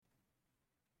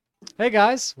Hey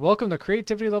guys, welcome to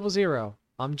Creativity Level Zero.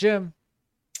 I'm Jim,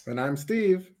 And I'm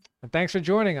Steve. and thanks for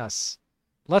joining us.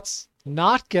 Let's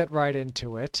not get right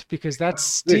into it because that's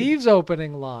See, Steve's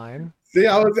opening line.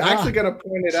 I was Ah, actually going to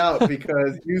point it out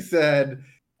because you said,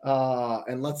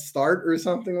 and let's start or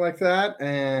something like that.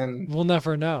 And we'll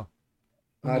never know.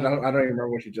 We'll I don't, never. I don't even remember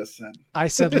what you just said. I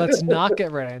said let's not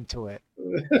get right into it.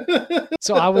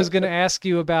 So I was going to ask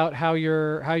you about how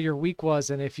your week was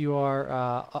and if you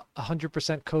are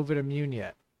 100% COVID immune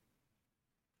yet.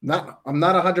 I'm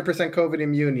not 100% COVID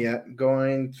immune yet.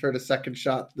 Going for the second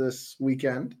shot this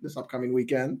upcoming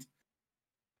weekend.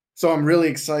 So I'm really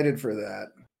excited for that.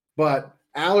 But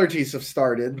allergies have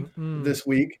started Mm-mm. this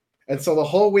week. And so the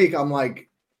whole week I'm like,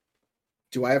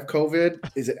 do I have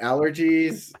COVID? Is it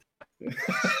allergies? Is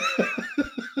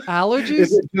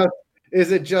Allergies? it just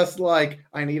is it just like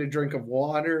I need a drink of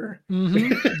water?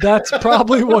 That's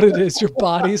probably what it is. Your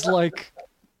body's like,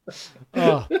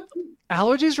 oh.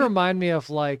 Allergies remind me of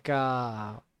like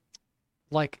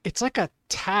it's like a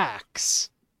tax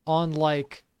on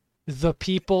like the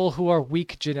people who are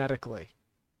weak genetically.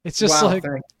 It's just Wow, like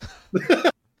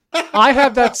thanks. I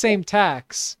have that same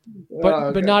tax, but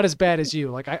Okay. not as bad as you.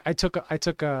 Like I took a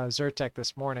Zyrtec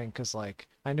this morning because like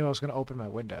I knew I was gonna open my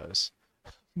windows.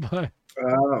 But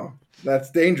Oh, that's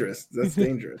dangerous. That's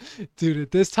dangerous. dude,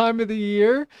 at this time of the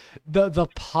year, the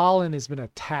pollen has been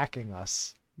attacking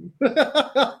us.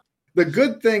 The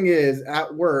good thing is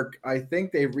at work, I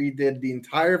think they redid the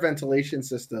entire ventilation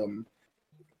system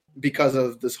because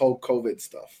of this whole COVID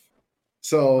stuff.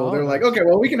 So Oh, they're like, nice. okay,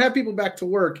 well, we can have people back to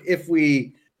work if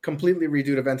we completely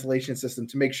redo the ventilation system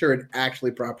to make sure it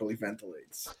actually properly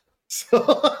ventilates. So,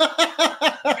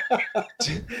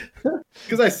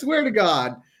 because I swear to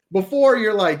God, before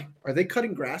you're like, are they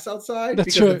cutting grass outside?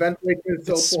 That's Because the right. ventilation is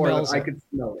It so poor that smells I it. could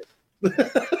smell it.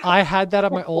 I had that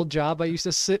at my old job. I used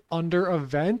to sit under a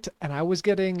vent and I was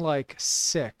getting like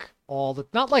sick all the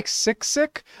not like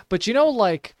sick, but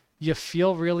like you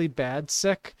feel really bad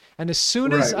sick. And as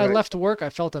soon as Right, I right. left work, I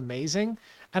felt amazing.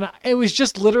 And it was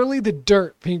just literally the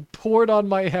dirt being poured on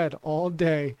my head all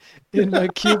day in my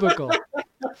cubicle.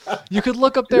 You could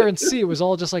look up there and see it was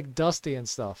all just like dusty and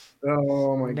stuff.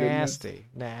 Oh my goodness. Nasty,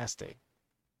 nasty.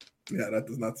 Yeah, that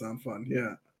does not sound fun.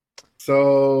 Yeah.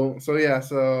 So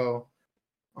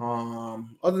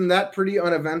other than that, pretty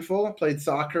uneventful. Played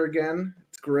soccer again.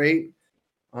 It's great.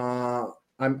 Uh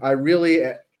I really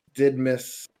did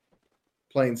miss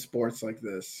playing sports like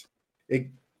this. It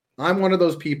I'm one of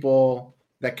those people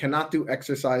that cannot do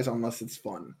exercise unless it's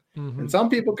fun. Hmm. And some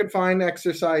people can find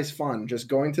exercise fun, just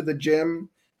going to the gym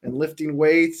and lifting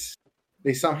weights.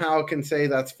 They somehow can say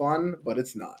that's fun, but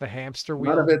it's not. The hamster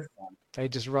None of wheel. it's fun. They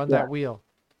just run Yeah, that wheel.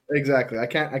 exactly. I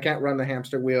can't run the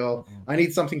hamster wheel. I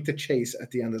need something to chase at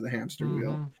the end of the hamster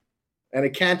wheel. Hmm. And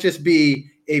it can't just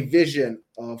be a vision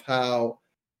of how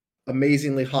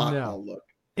amazingly hot No. I'll look.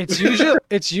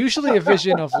 It's usually a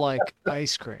vision of like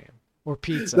ice cream or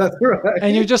pizza. That's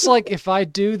And you're right. just like, if I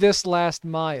do this last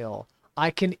mile, I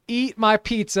can eat my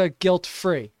pizza guilt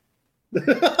free.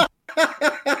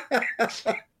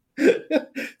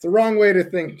 It's a wrong way to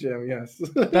think, Jim. Yes,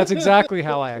 That's exactly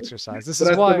how I exercise. This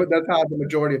but is why. that's how the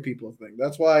majority of people think.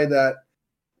 That's why that.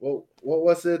 Well, what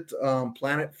was it?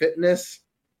 Planet Fitness.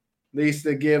 They used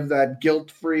to give that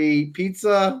guilt-free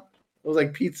pizza. It was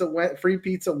like free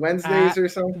pizza Wednesdays At or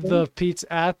something the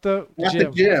pizza at the at the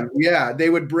gym. gym. Yeah, they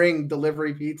would bring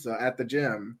delivery pizza at the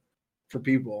gym for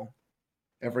people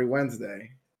every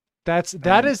Wednesday. That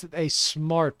And is a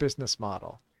smart business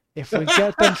model. If we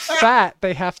get them fat,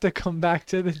 they have to come back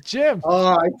to the gym.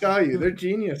 oh, I tell you, they're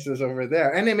geniuses over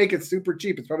there, and they make it super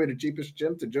cheap. It's probably the cheapest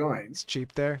gym to join. It's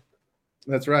cheap there.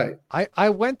 That's right. I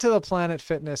went to the Planet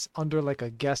Fitness under like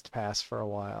a guest pass for a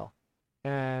while,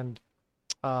 and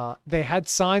they had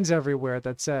signs everywhere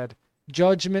that said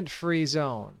 "judgment free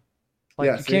zone." Like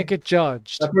Yeah, you can't see, get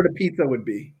judged. that's where the pizza would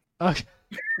be. Okay.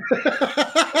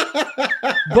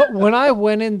 But when I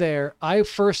went in there, I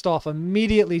first off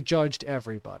immediately judged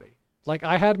everybody. Like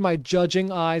I had my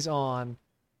judging eyes on.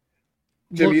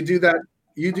 Jim, Look, you do that.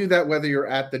 You do that whether you're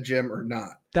at the gym or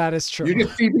not. that is You true.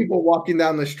 just see people walking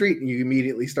down the street and you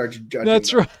immediately start judging That's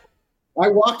them. right. I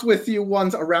walked with you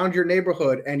once around your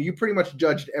neighborhood and you pretty much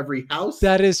judged every house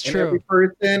That is and every true.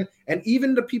 person and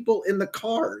even the people in the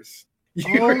cars.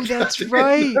 You were Oh, that's judging.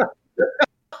 right.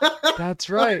 That's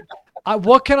right.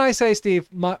 What can I say, Steve?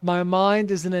 My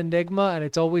mind is an enigma and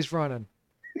it's always running.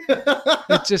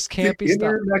 It just The can't be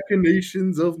inner stopped.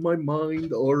 machinations of my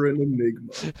mind are an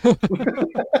enigma.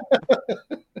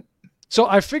 So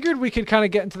I figured we could kind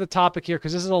of get into the topic here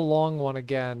because this is a long one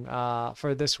again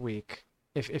for this week.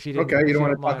 If you didn't, Okay, you if don't you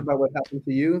want don't to talk mind. about what happened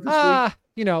to you this week?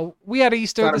 we had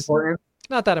Easter. Not important.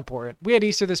 Not that important. We had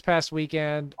Easter this past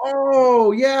weekend.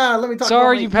 Oh yeah, let me talk.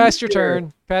 Sorry, about you my passed your Easter.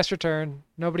 turn. Pass your turn.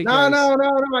 Nobody No, cares. no.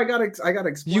 I gotta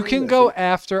explain. You can this. go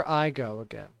after I go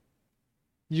again.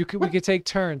 We could take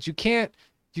turns. You can't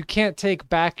take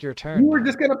back your turn. You were now.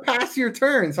 just gonna pass your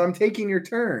turn, so I'm taking your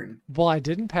turn. Well, I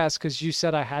didn't pass because you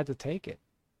said I had to take it.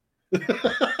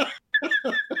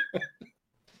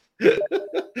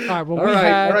 All right. Well, all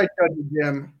right, Judge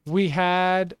Jim. We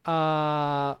had.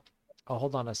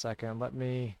 Hold on a second.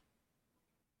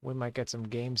 We might get some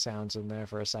game sounds in there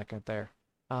for a second there.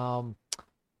 Game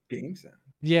sound.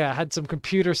 Yeah, I had some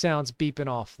computer sounds beeping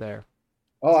off there.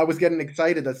 Oh, I was getting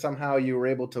excited that somehow you were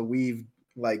able to weave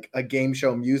like a game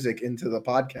show music into the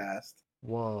podcast.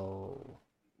 Whoa.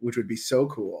 Which would be so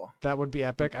cool. That would be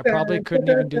epic. I probably couldn't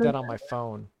even do that on my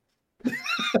phone.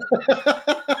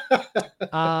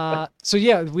 So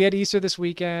yeah, we had Easter this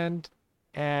weekend,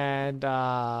 and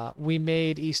we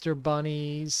made Easter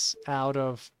bunnies out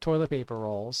of toilet paper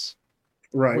rolls,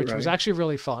 which was actually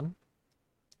really fun.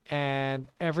 And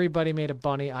everybody made a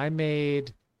bunny. I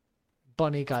made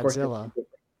Bunny Godzilla.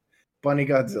 Bunny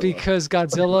Godzilla. Because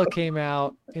Godzilla came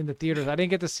out in the theaters. I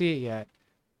didn't get to see it yet.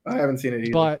 I haven't seen it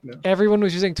either. But everyone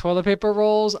was using toilet paper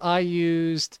rolls. I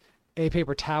used a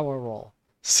paper towel roll.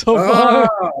 So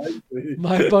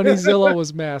my Bunnyzilla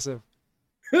was massive.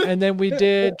 And then we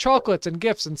did chocolates and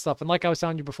gifts and stuff. And like I was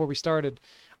telling you before we started,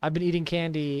 I've been eating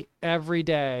candy every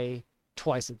day,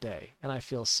 twice a day. And I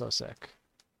feel so sick.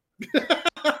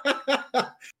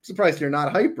 Surprised you're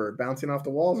not hyper, bouncing off the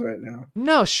walls right now.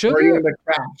 No, sugar. Or are you on the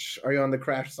crash? Are you on the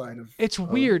crash side of? It's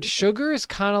weird. Sugar is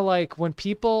kind of like when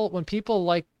people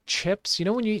like chips. You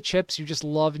know, when you eat chips, you just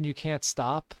love and you can't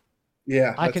stop.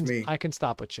 Yeah, I can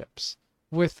stop with chips.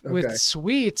 With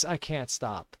sweets, I can't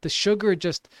stop. The sugar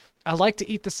I like to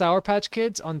eat the Sour Patch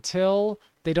Kids until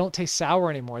they don't taste sour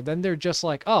anymore. Then they're just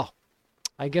like, oh,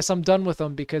 I guess I'm done with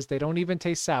them because they don't even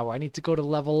taste sour. I need to go to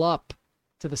level up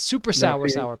to the super sour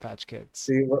Sour Patch Kids.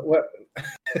 See what?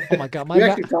 Oh my God! We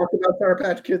actually talked about Sour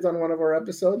Patch Kids on one of our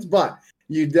episodes, but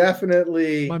you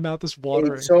definitely my mouth is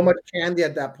watering. Ate so much candy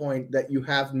at that point that you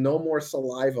have no more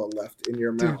saliva left in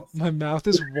your mouth. My mouth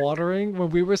is watering. When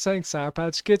we were saying Sour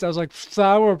Patch Kids, I was like,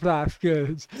 Sour Patch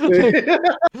Kids.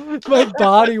 My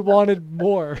body wanted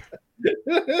more.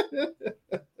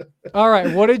 All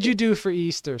right, what did you do for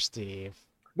Easter, Steve?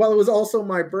 Well, it was also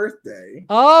my birthday.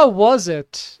 Oh, was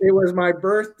it? It was my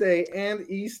birthday and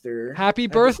Easter. Happy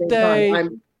birthday,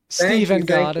 Steve and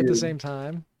God at the same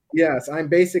time. Yes, I'm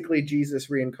basically Jesus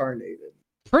reincarnated.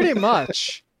 Pretty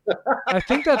much. I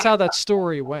think that's how that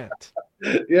story went.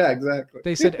 Yeah, exactly.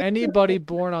 They said anybody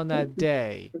born on that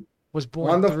day was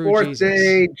born on the through fourth Jesus.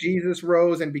 day. Jesus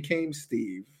rose and became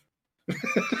Steve.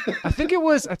 I think it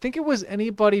was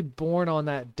anybody born on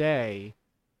that day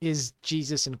is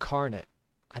Jesus incarnate.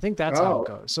 I think that's how it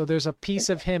goes. So there's a piece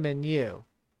of him in you.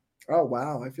 Oh,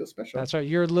 wow. I feel special. That's right.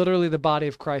 You're literally the body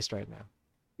of Christ right now.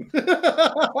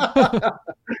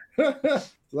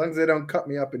 As long as they don't cut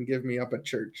me up and give me up at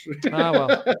church.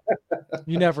 Well,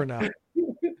 you never know.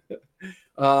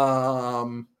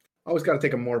 I always got to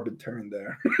take a morbid turn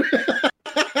there.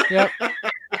 Yep,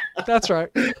 that's right.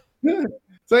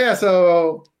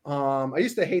 So I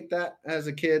used to hate that as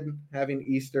a kid, having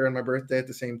Easter and my birthday at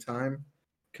the same time,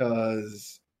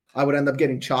 because I would end up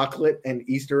getting chocolate and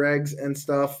Easter eggs and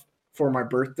stuff for my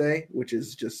birthday, which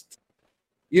is just,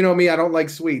 you know me, I don't like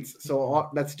sweets. So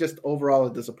that's just overall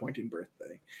a disappointing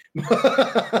birthday.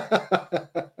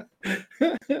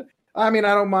 I mean,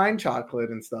 I don't mind chocolate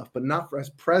and stuff, but not as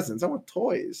presents. I want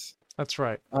toys. That's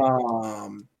right.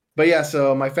 But yeah,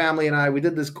 so my family and I, we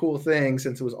did this cool thing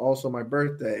since it was also my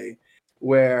birthday,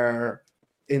 where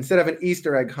instead of an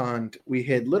Easter egg hunt, we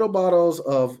hid little bottles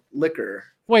of liquor.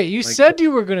 Wait, you said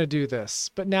you were going to do this,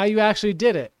 but now you actually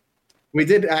did it. We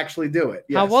did actually do it.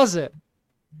 Yes. How was it?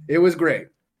 It was great.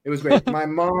 It was great. My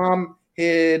mom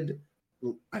hid,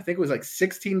 I think it was like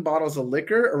 16 bottles of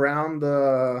liquor around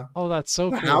the that's so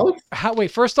cool. House.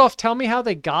 Wait, first off, tell me how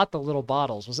they got the little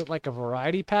bottles. Was it like a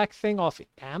variety pack thing off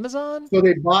Amazon? So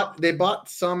they bought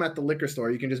some at the liquor store.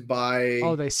 You can just buy.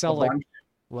 Oh, they sell like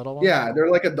little ones? Yeah,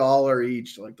 they're like $1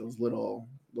 each, like those little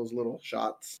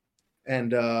shots.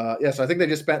 And so I think they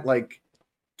just spent like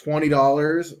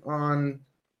 $20 on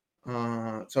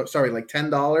like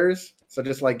 $10. So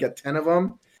just like get 10 of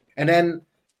them. And then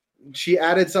she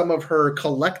added some of her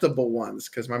collectible ones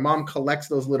because my mom collects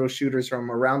those little shooters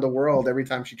from around the world every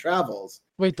time she travels.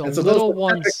 Wait, the little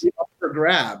ones up for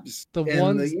grabs. The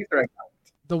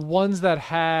ones that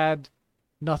had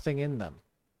nothing in them.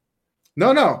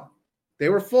 No, they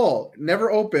were full,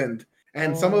 never opened,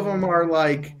 and some of them are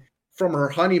like from her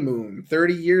honeymoon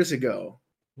 30 years ago.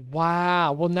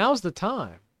 Wow. Well, now's the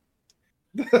time.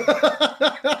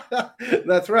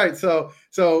 That's right. So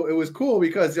it was cool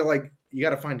because you're like you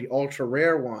got to find the ultra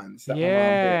rare ones that my mom did.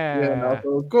 Yeah. So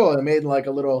it was cool. It made like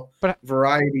a little But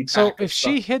variety so pack if of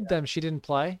stuff. she hid them, she didn't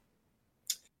play?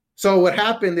 So what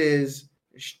happened is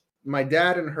my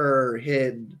dad and her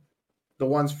hid the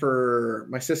ones for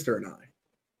my sister and I.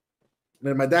 And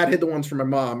then my dad hid the ones for my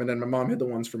mom, and then my mom hid the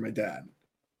ones for my dad.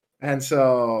 And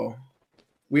so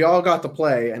we all got to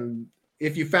play. And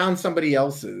if you found somebody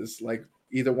else's, like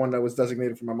either one that was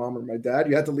designated for my mom or my dad,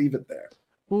 you had to leave it there.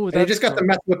 Ooh, And you that's just got cool. to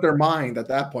mess with their mind at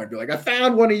that point. Be like, I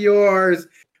found one of yours.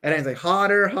 And then it's like,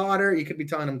 hotter, hotter. You could be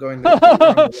telling them going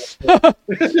to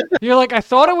You're like, I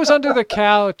thought it was under the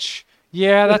couch.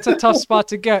 Yeah, that's a tough spot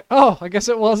to get. Oh, I guess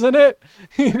it wasn't it.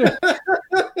 You know?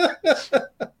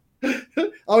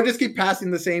 I would just keep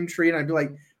passing the same tree, and I'd be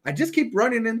like, I just keep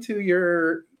running into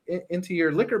your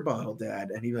liquor bottle, Dad.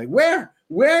 And he'd be like, Where?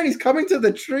 And he's coming to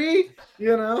the tree,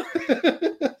 you know?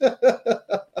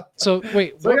 So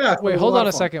wait, So yeah, wait, it was hold on lot a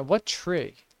of fun. second. What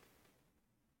tree?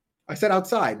 I said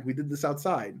outside. We did this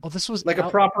outside. Oh, this was Like out,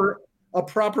 a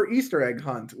proper Easter egg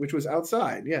hunt, which was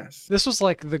outside, yes. this was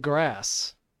like the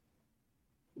grass.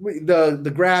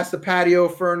 The grass, the patio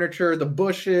furniture, the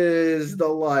bushes, the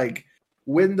like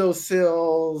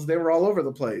windowsills, they were all over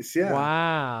the place. Yeah.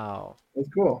 Wow. It was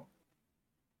cool.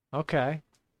 Okay.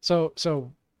 So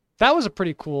that was a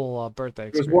pretty cool birthday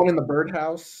There was experience. one in the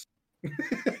birdhouse.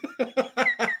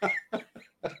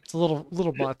 It's a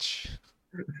little much.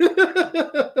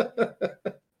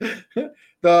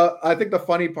 I think the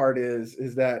funny part is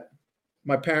that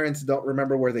my parents don't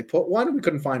remember where they put one. We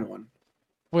couldn't find one.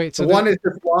 Wait, So so one is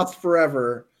just lost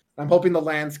forever. I'm hoping the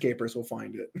landscapers will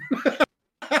find it.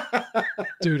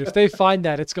 dude, if they find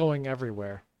that, it's going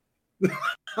everywhere.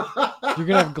 You're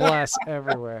gonna have glass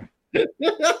everywhere.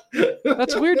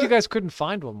 That's weird. You guys couldn't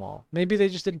find them all. Maybe they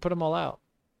just didn't put them all out.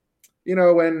 You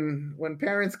know, when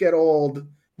parents get old,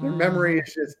 their memory Mhm.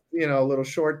 is just, a little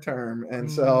short term. And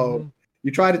so Mhm.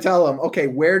 you try to tell them, okay,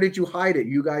 where did you hide it?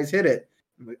 You guys hid it.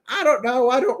 I'm like, I don't know.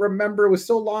 I don't remember. It was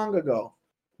so long ago.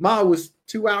 Ma, it was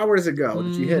 2 hours ago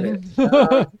that you hid it.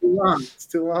 Mhm. It's too long. It's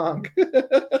too long.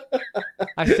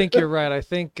 I think you're right. I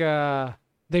think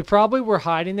they probably were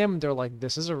hiding them. And they're like,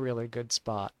 this is a really good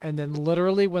spot. And then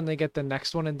literally when they get the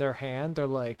next one in their hand, they're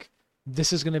like,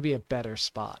 this is going to be a better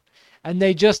spot. And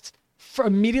they just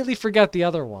immediately forget the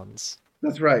other ones.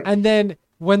 That's right. And then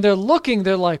when they're looking,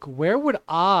 they're like, where would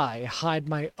I hide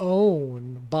my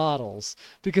own bottles?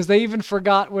 Because they even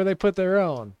forgot where they put their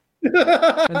own.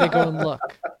 And they go and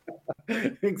look.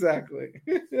 Exactly.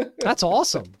 That's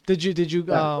awesome. Did you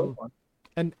Yeah, so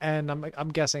fun. and I'm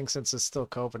guessing since it's still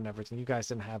COVID and everything, you guys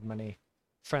didn't have many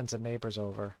friends and neighbors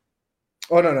over.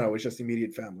 Oh no, it was just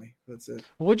immediate family. That's it.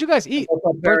 What'd you guys eat? Both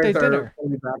my Birthday parents are dinner.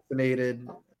 fully vaccinated,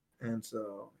 and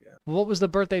so yeah. What was the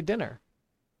birthday dinner?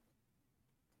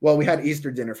 Well, we had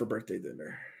Easter dinner for birthday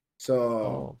dinner, so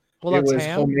Oh, well, it that's was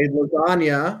ham. homemade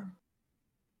lasagna.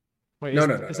 Wait, No,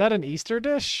 is that an Easter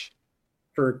dish?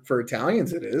 For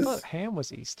Italians, it I is. thought ham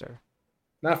was Easter.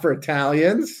 Not for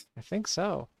Italians. I think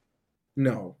so.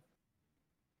 No,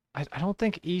 I don't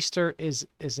think Easter is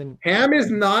an. ham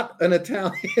is not an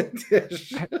Italian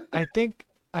dish. I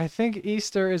think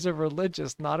Easter is a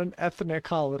religious, not an ethnic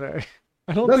holiday.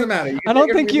 I don't Doesn't think matter. I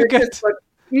don't think you get. But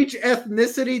each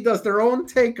ethnicity does their own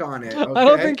take on it. Okay? I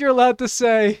don't think you're allowed to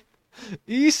say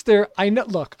Easter. I know.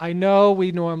 Look, I know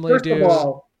we normally First do. of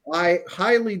all, I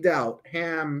highly doubt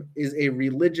ham is a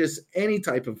religious any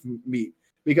type of meat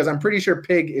because I'm pretty sure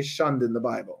pig is shunned in the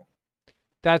Bible.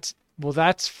 That's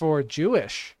for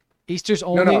Jewish. Easter's No,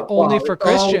 only well, for it's all-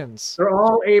 Christians. They're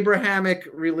all Abrahamic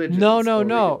religions.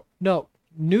 No.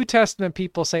 New Testament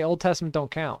people say Old Testament don't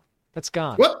count. That's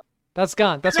gone. What? That's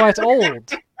gone. That's why it's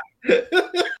old.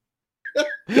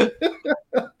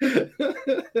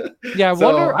 Yeah,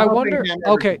 I don't wonder. think ham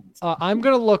ever Okay, counts. I'm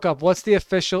gonna look up what's the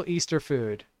official Easter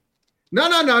food. No.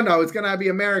 It's gonna be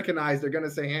Americanized. They're gonna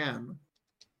say ham.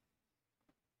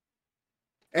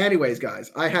 Anyways,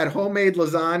 guys, I had homemade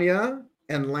lasagna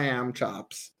and lamb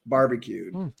chops,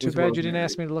 barbecued. Too bad you didn't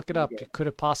ask me to look it up. You could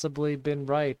have possibly been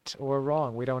right or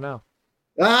wrong. We don't know.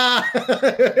 Ah,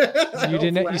 You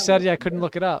didn't. You said I couldn't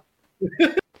look it up.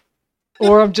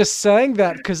 Or I'm just saying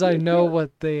that because I know what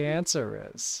the answer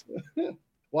is.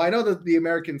 Well, I know that the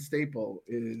American staple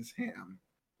is ham,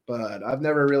 but I've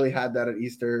never really had that at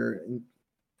Easter.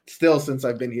 Still, since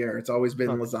I've been here, it's always been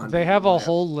lasagna. They have a and lamb.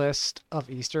 whole list of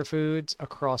Easter foods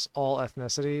across all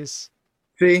ethnicities.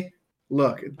 See,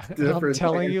 look, it's I'm different.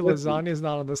 telling you, lasagna is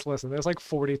not on this list, and there's like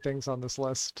 40 things on this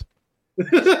list.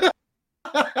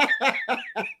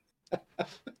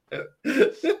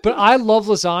 But I love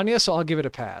lasagna, so I'll give it a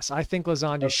pass. I think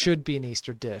lasagna Okay. should be an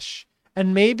Easter dish. And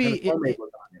And maybe it's homemade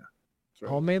lasagna. That's right.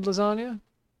 homemade lasagna?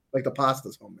 Like the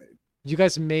pasta's homemade. You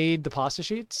guys made the pasta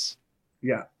sheets?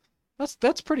 Yeah.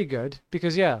 That's pretty good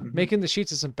because yeah, Mhm. making the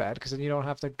sheets isn't bad because then you don't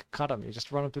have to cut them. You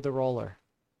just run them through the roller.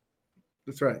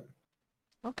 That's right.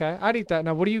 Okay, I'd eat that.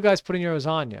 Now, what do you guys put in your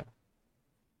lasagna?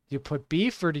 Do you put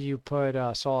beef or do you put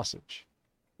sausage?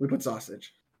 We put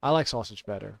sausage. I like sausage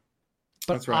better,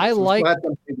 but That's right. I So we like still had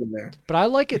some pig in there. but I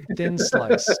like it thin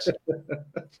sliced.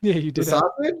 Yeah, you The did. Have,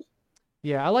 sausage?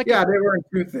 yeah, I like Yeah, it. they weren't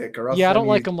too thick, or else Yeah, I then don't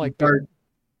like them like big.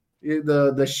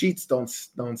 the sheets don't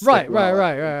stick Right.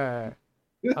 well.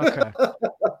 Okay.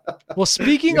 Well,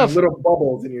 speaking You have of little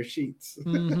bubbles in your sheets.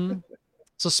 Mhm.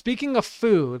 So speaking of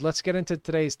food, let's get into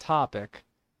today's topic.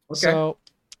 Okay. So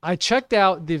I checked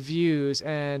out the views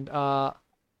and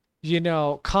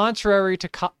contrary to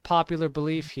popular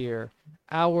belief here,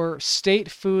 our state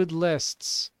food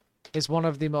lists is one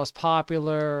of the most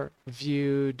popular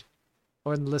viewed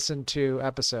or listened to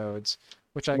episodes,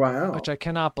 which Wow. I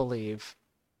cannot believe.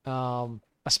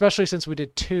 Especially since we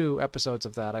did 2 episodes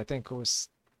of that. I think it was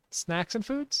Snacks and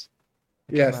Foods.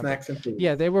 I can't Yeah, remember. snacks and food.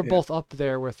 Yeah, they were both up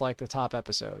there with like the top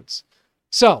episodes.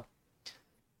 So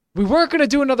we weren't going to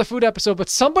do another food episode, but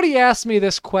somebody asked me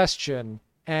this question,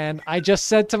 and I just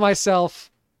said to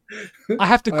myself, I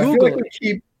have to Google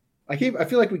it. I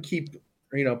feel like we keep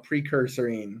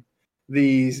precursoring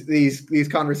these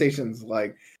conversations.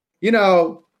 Like,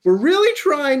 we're really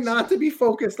trying not to be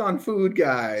focused on food,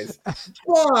 guys.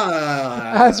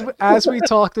 But As we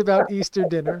talked about Easter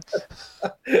dinner,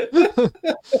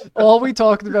 all we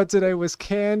talked about today was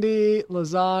candy,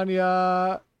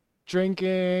 lasagna,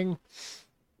 drinking.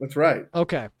 That's right.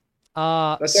 Okay.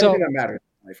 That's So everything that matters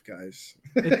in life, guys.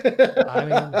 I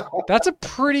mean, that's a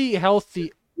pretty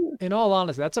healthy, in all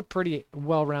honesty, that's a pretty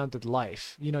well-rounded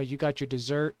life. You got your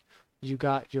dessert, you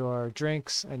got your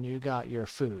drinks, and you got your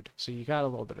food. So you got a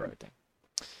little bit of everything.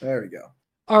 There we go.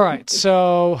 All right.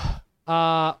 So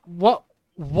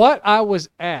what I was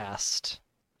asked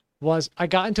was I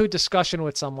got into a discussion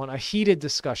with someone, a heated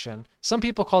discussion. Some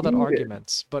people call that Heated.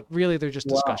 arguments, but really they're just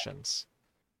Wow. discussions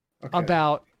Okay.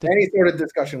 about the Any sort of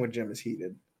discussion with Jim is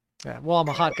heated. yeah, well, I'm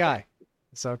a hot guy.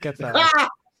 So get that.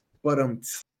 But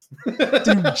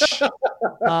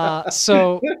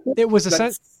So it was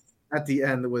that's at the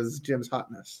end was Jim's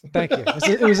hotness. Thank you.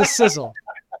 It was a sizzle.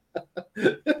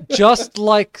 Just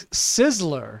like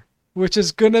Sizzler, which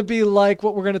is going to be like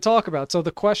what we're going to talk about. So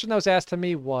the question that was asked to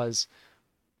me was,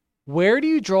 where do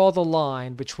you draw the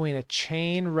line between a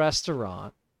chain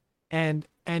restaurant and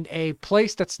a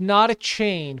place that's not a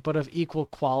chain but of equal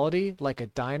quality, like a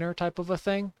diner type of a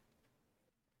thing?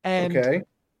 Okay.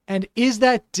 And is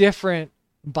that different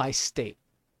by state?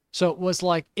 So it was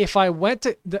like, if I went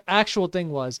to the actual thing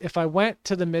was, if I went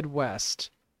to the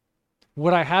Midwest,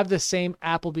 would I have the same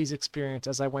Applebee's experience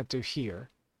as I went to here?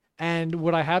 And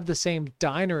would I have the same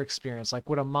diner experience? Like,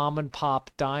 would a mom and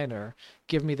pop diner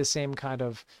give me the same kind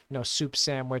of, soup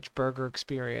sandwich, burger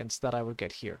experience that I would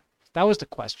get here? That was the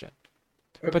question.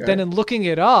 Okay. But then in looking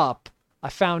it up, I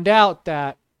found out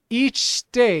that each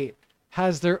state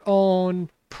has their own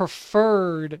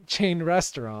preferred chain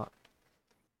restaurant.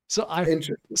 So I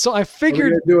Interesting.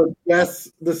 figured, We're gonna do a guess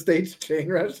the state's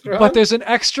chain restaurant. but there's an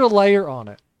extra layer on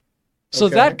it. So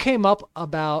Okay. that came up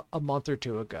about a month or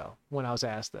 2 ago when I was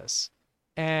asked this.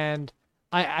 And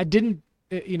I didn't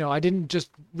just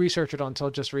research it until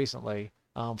just recently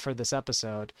for this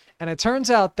episode. And it turns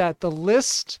out that the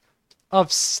list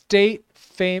of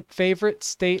favorite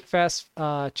state fast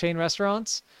chain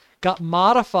restaurants got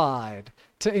modified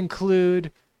to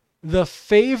include the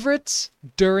favorites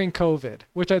during COVID,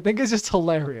 which I think is just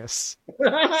hilarious.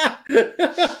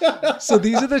 So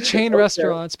these are the chain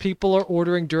restaurants people are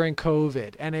ordering during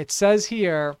COVID. And it says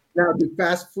here... Now, do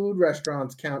fast food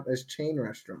restaurants count as chain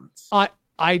restaurants?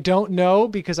 I don't know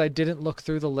because I didn't look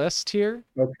through the list here.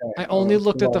 Okay. I only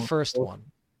looked at the well, first one.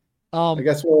 I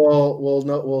guess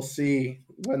we'll see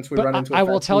once we run into. I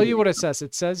will tell you what it says.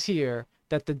 It says here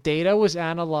that the data was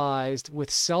analyzed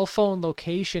with cell phone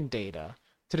location data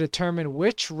to determine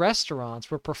which restaurants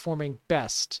were performing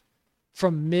best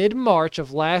from mid-March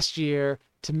of last year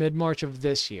to mid-March of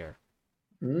this year.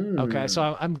 Okay,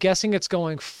 so I'm guessing it's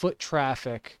going foot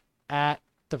traffic at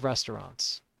the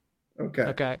restaurants.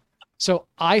 Okay. So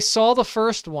I saw the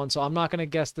first one, so I'm not going to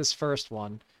guess this first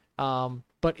one.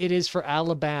 But it is for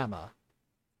Alabama.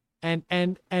 And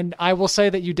I will say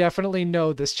that you definitely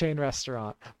know this chain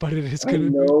restaurant, but it's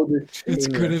going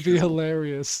to be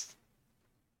hilarious.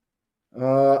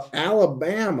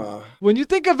 Alabama. When you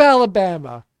think of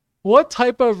Alabama, what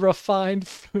type of refined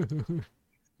food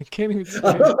I can't even say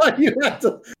it. You had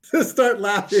to start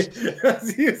laughing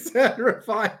as you said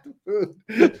refined food.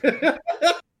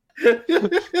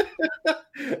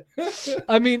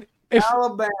 I mean, if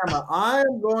Alabama,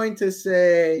 I'm going to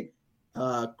say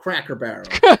Cracker Barrel.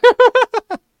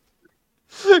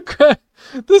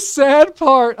 the sad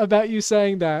part about you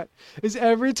saying that is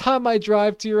every time I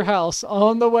drive to your house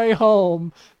on the way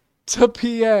home to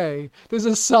PA, there's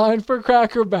a sign for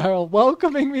Cracker Barrel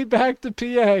welcoming me back to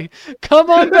PA. Come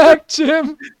on back,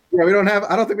 Jim. Yeah,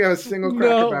 I don't think we have a single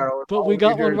Cracker Barrel. But we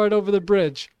got one right over the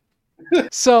bridge.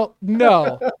 So,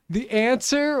 no. The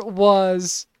answer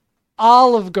was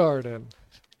Olive Garden.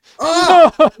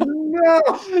 Oh, no.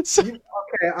 So,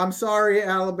 okay, I'm sorry,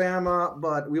 Alabama,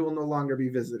 but we will no longer be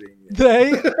visiting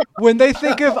you. when they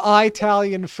think of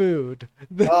Italian food,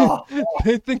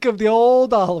 they think of the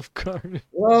old Olive Garden.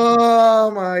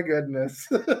 Oh, my goodness.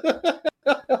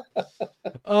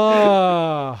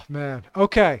 Oh, man.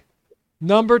 Okay.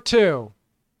 Number 2.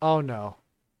 Oh, no.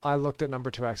 I looked at number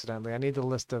 2 accidentally. I need the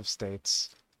list of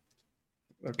states.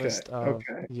 Okay. List of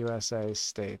USA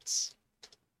states.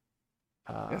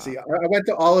 See, I went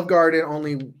to Olive Garden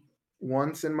only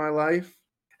once in my life,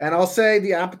 and I'll say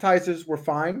the appetizers were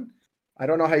fine. I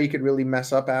don't know how you could really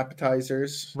mess up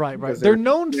appetizers. Right. They're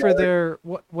known for their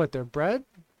what? Their bread?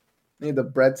 The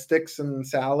breadsticks and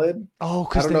salad. Oh,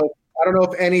 I don't know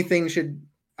if anything should.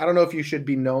 I don't know if you should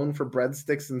be known for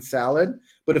breadsticks and salad,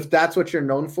 but if that's what you're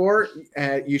known for,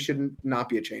 you should not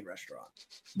be a chain restaurant.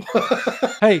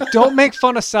 Hey, don't make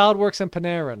fun of SaladWorks and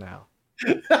Panera now.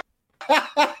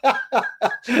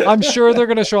 I'm sure they're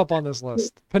going to show up on this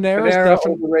list. Panera's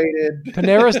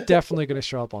definitely going to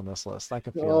show up on this list. I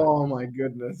can feel it. Oh my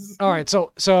goodness. All right,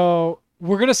 so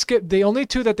we're going to skip. The only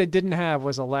 2 that they didn't have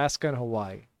was Alaska and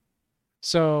Hawaii.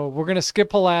 So we're going to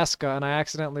skip Alaska, and I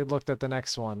accidentally looked at the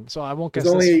next one. So I won't guess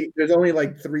There's only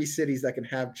like 3 cities that can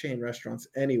have chain restaurants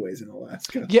anyways in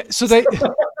Alaska. Yeah, so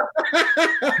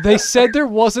they said there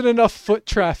wasn't enough foot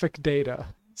traffic data.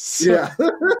 So,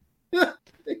 yeah.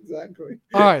 Exactly.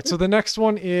 All right, so the next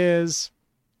one is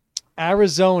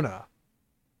Arizona.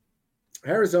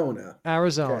 Arizona.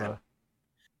 Okay.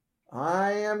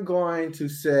 I am going to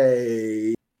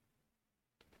say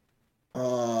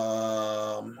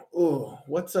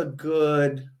what's a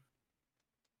good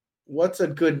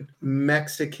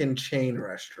Mexican chain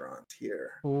restaurant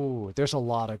here? Ooh, there's a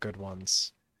lot of good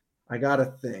ones. I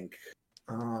gotta think.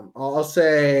 I'll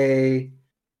say.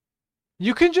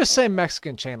 You can just say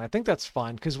Mexican chain. I think that's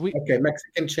fine because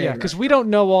Mexican chain. Yeah, because we don't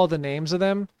know all the names of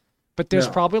them, but there's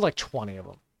probably like 20 of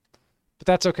them. But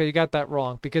that's okay. You got that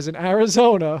wrong because in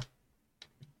Arizona,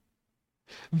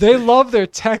 they love their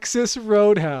Texas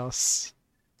Roadhouse.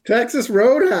 Texas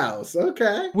Roadhouse.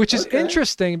 Okay. Which is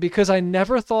interesting because I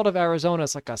never thought of Arizona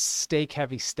as like a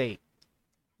steak-heavy state.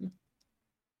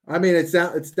 I mean, it's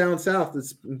down south.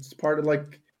 It's part of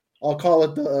like. I'll call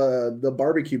it the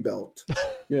barbecue belt.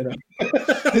 You know,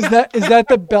 is that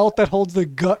the belt that holds the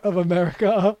gut of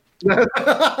America up?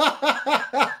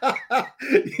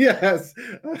 Yes,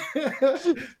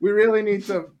 we really need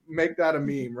to make that a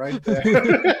meme right there.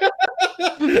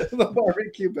 The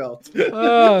barbecue belt.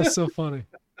 Oh, so funny.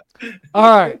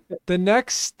 All right, the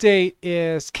next state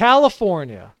is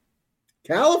California.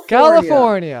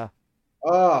 California.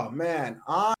 Oh man,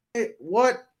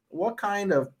 what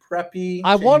kind of preppy?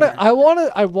 I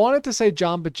wanted to say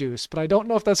Jamba Juice, but I don't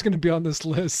know if that's going to be on this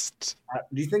list.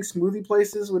 Do you think Smoothie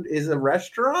Places is a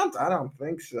restaurant? I don't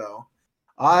think so.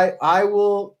 I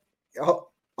will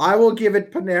give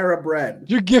it Panera Bread.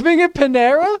 You're giving it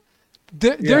Panera?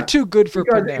 They're too good for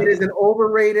because Panera. It is an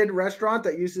overrated restaurant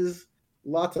that uses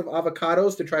lots of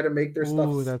avocados to try to make their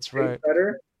stuff that's right.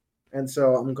 better. And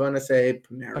so I'm going to say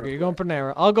Panera. Okay, you're going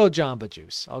Panera. I'll go Jamba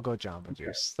Juice.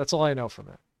 Juice. That's all I know from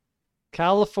it.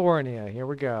 California. Here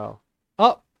we go.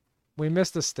 Oh, we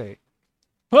missed a state.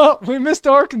 Oh, we missed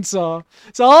Arkansas.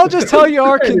 So I'll just tell you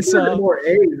Arkansas. More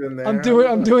A's in there. I'm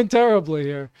doing terribly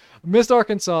here. Missed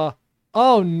Arkansas.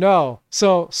 Oh no.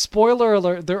 So spoiler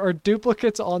alert, there are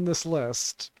duplicates on this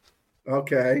list.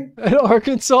 Okay. And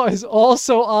Arkansas is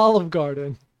also Olive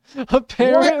Garden.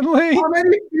 Apparently. How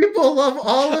many people love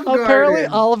Olive Garden? Apparently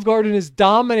Olive Garden is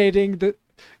dominating the.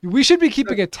 We should be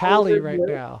keeping a tally right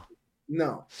now.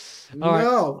 No. All right.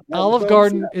 No. Olive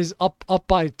Garden is up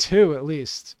by 2 at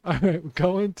least. All right, we're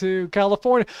going to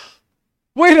California.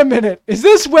 Wait a minute. Is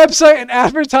this website an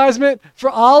advertisement for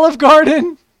Olive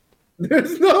Garden?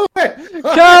 There's no way.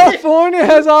 California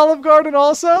has Olive Garden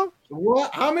also?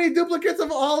 What? How many duplicates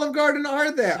of Olive Garden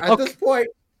are there? At this point,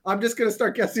 I'm just gonna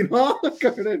start guessing Olive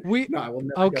Garden. We No, I will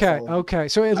never guess okay, Olive Garden. okay.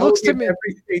 So it I will looks to give me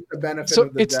every state the benefit so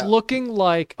of the it's doubt. looking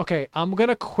like okay, I'm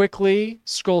gonna quickly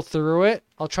scroll through it.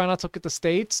 I'll try not to look at the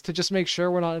states to just make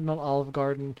sure we're not in an Olive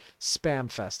Garden spam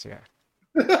fest here.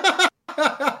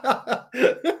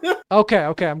 Okay,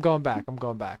 okay, I'm going back. I'm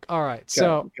going back. All right.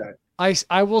 So Okay.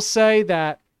 I will say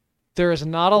that there is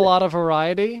not a lot of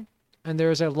variety and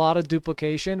there is a lot of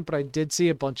duplication, but I did see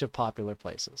a bunch of popular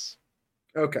places.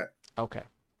 Okay. Okay.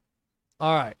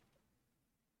 All right.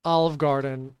 Olive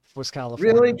Garden was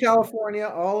California. Really, California,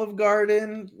 Olive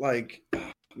Garden, like,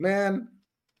 man,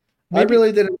 Maybe- I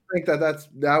really didn't think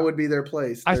that would be their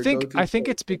place. I their think go-to I think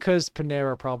place. it's because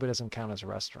Panera probably doesn't count as a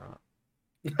restaurant.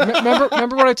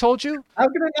 Remember what I told you? How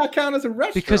can it not count as a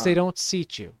restaurant? Because they don't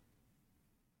seat you.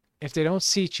 If they don't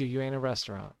seat you, you ain't a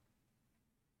restaurant.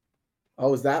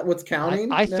 Oh, is that what's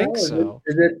counting? I now? think Is so.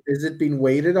 Is it being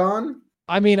waited on?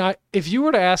 I mean, if you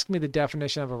were to ask me the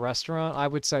definition of a restaurant, I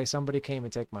would say somebody came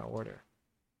and take my order.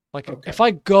 Like Okay. if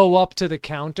I go up to the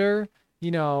counter,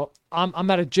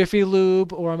 I'm at a Jiffy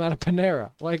Lube or I'm at a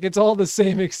Panera. Like it's all the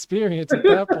same experience at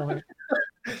that point.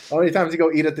 How many times you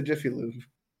go eat at the Jiffy Lube?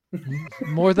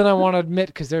 More than I want to admit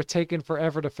because they're taking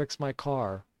forever to fix my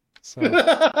car. So,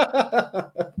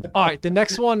 all right, the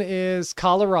next one is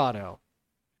Colorado.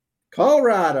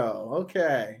 Colorado.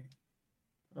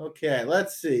 Okay,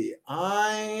 let's see.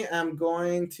 I am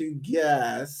going to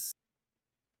guess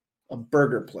a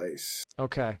burger place.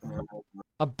 Okay,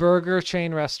 a burger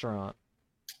chain restaurant.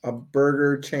 A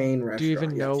burger chain restaurant. Do you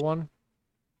even know yes. one?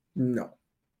 No.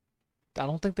 I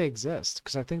don't think they exist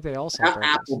because I think they also burgers.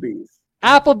 Applebee's.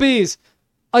 Applebee's,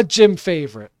 a gym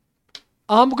favorite.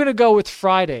 I'm gonna go with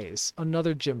Fridays,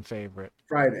 another gym favorite.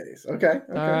 Fridays. Okay.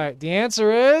 All right, the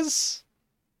answer is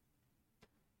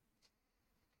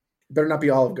better not be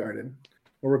Olive Garden.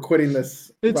 We're quitting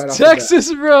this. it's right off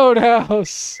Texas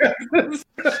Roadhouse.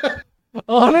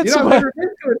 On its I've way. never been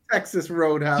to a Texas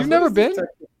Roadhouse. You've What never is this been?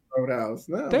 Texas Roadhouse.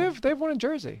 No. They have one in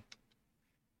Jersey.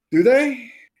 Do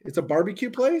they? It's a barbecue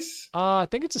place? I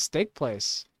think it's a steak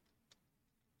place.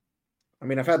 I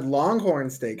mean, I've had Longhorn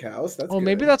Steakhouse. That's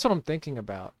Maybe good. that's what I'm thinking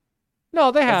about. No,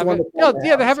 they That's have the one it. before No, the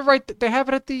yeah, they house. have it right. They have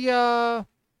it at the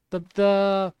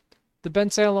Ben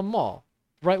Salem Mall.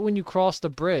 Right when you cross the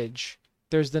bridge,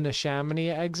 there's the Neshaminy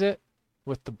exit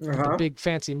with the big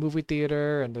fancy movie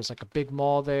theater, and there's like a big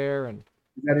mall there. And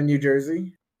Is that in New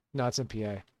Jersey? no, it's in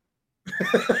PA.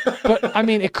 But I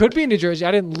mean, it could be in New Jersey.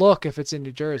 I didn't look if it's in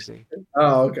New Jersey.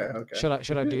 Oh, okay.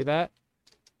 Should I do that?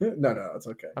 No, it's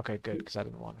okay. Okay, good, because I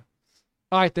didn't want to.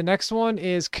 All right, the next one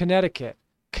is Connecticut.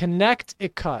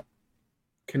 Connecticut.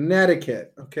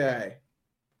 Connecticut. Okay.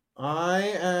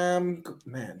 I am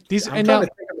man. These I'm and trying now,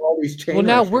 to think of all these chain well,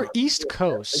 now we're restaurants. East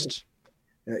Coast,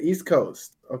 Yeah, East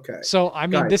Coast. Okay. so I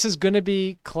mean, Guys. this is going to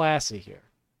be classy here.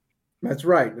 That's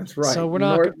right. So we're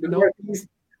not. The Northeast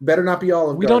better not be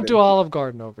Olive We Garden. don't do Olive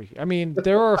Garden over here. I mean,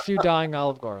 there are a few dying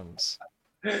Olive Gardens.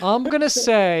 I'm gonna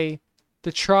say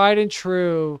the tried and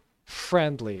true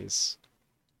Friendlies.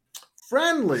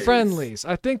 Friendlies.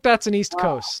 I think that's an East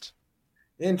Coast.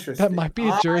 Interesting. That might be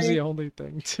a Jersey only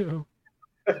thing too.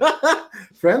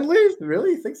 Friendlies?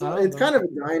 Really? You think so? I don't It's know. kind of a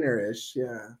diner-ish,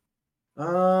 yeah.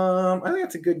 I think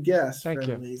that's a good guess. Thank you.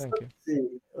 Friendlies. Thank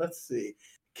you. Let's see.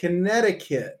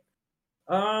 Connecticut.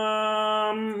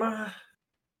 Can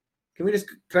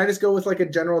I just go with like a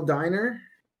general diner?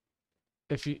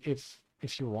 If you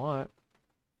want.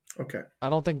 Okay. I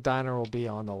don't think diner will be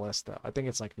on the list though. I think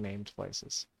it's like named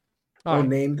places. Oh, All right.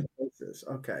 named places.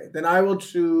 Okay. Then I will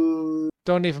choose.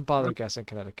 Don't even bother guessing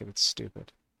Connecticut. It's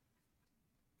stupid.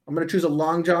 I'm gonna choose a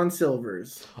Long John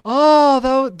Silver's.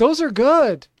 Oh, those are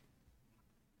good.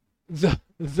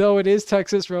 Though it is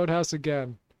Texas Roadhouse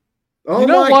again. Oh You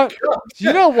know my what? God.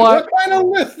 You know what? What kind of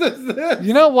list is this?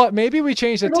 You know what? Maybe we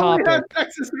change the We only have topic.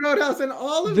 Texas Roadhouse and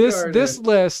Olive This Garden. this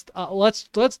list.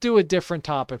 Let's do a different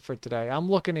topic for today. I'm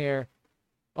looking here.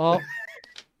 Oh,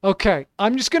 okay.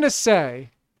 I'm just gonna say,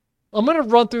 I'm gonna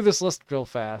run through this list real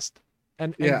fast,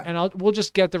 and we'll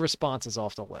just get the responses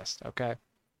off the list. Okay.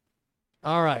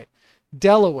 All right.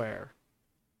 Delaware.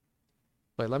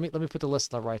 Wait, let me put the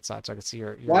list on the right side so I can see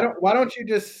your. Why don't you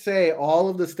just say all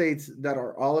of the states that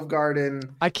are Olive Garden?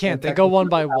 I can't. and They go Texas one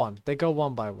by Roadhouse? one. They go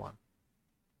one by one.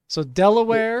 So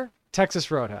Delaware, Texas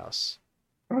Roadhouse.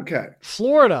 Okay.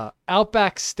 Florida,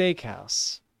 Outback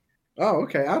Steakhouse. Oh,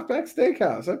 okay. Outback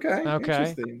Steakhouse. Okay.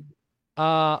 Okay. Interesting.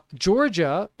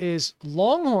 Georgia is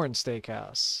Longhorn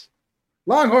Steakhouse,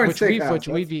 Longhorn which Steakhouse.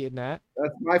 we've eaten at.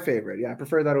 That's my favorite. Yeah, I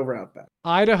prefer that over Outback.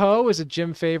 Idaho is a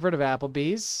gym favorite of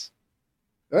Applebee's.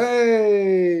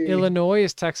 Hey. Illinois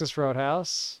is Texas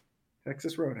Roadhouse.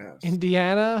 Texas Roadhouse.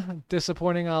 Indiana,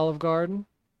 disappointing Olive Garden.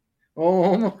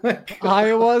 Oh my god.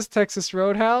 Iowa's Texas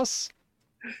Roadhouse.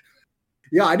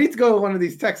 Yeah, I need to go to one of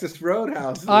these Texas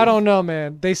Roadhouses. I don't know,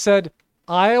 man. They said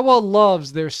Iowa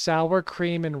loves their sour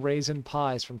cream and raisin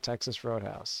pies from Texas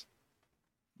Roadhouse.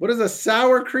 What is a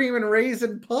sour cream and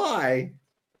raisin pie?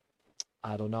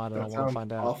 I don't know. I don't That want to sounds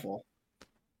find out. awful.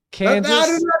 How do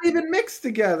Kansas. not even mix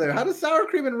together? How do sour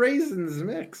cream and raisins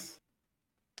mix?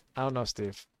 I don't know,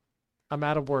 Steve. I'm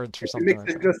out of words for It something mix like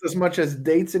it that. just as much as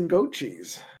dates and goat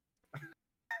cheese.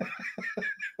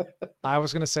 I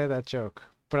was gonna say that joke,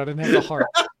 but I didn't have the heart.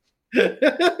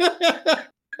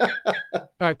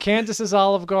 All right, Kansas is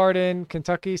Olive Garden,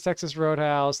 Kentucky's Texas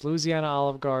Roadhouse, Louisiana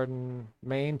Olive Garden,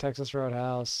 Maine Texas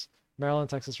Roadhouse, Maryland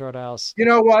Texas Roadhouse. You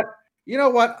know what? You know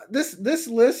what? This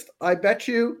list, I bet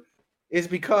you, is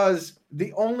because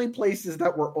the only places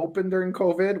that were open during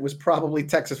COVID was probably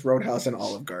Texas Roadhouse and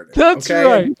Olive Garden. That's okay?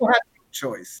 right. And people had no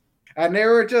choice. And they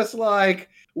were just like,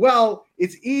 well,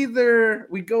 it's either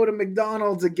we go to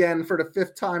McDonald's again for the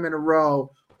 5th time in a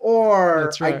row, or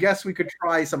That's right. I guess we could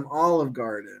try some Olive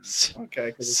Garden. Okay,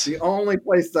 because it's the only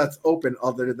place that's open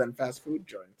other than fast food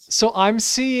joints. So I'm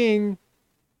seeing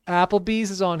Applebee's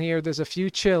is on here. There's a few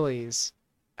Chili's,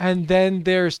 and then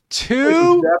there's This is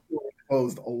two. definitely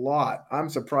closed a lot. I'm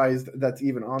surprised that's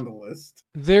even on the list.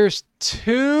 There's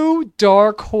two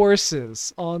dark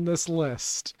horses on this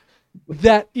list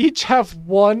that each have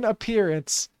one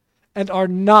appearance and are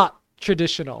not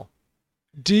traditional.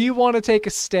 Do you want to take a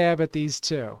stab at these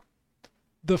two?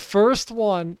 The first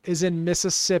one is in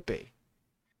Mississippi.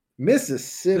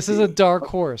 Mississippi. This is a dark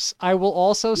horse. I will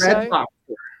also say Red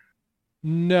Lobster.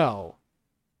 no.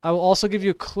 I will also give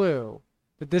you a clue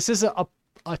that this is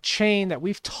a chain that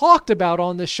we've talked about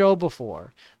on the show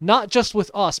before. Not just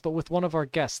with us, but with one of our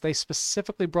guests. They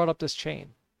specifically brought up this chain.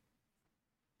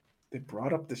 They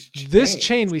brought up this chain. This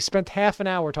chain, we spent half an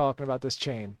hour talking about this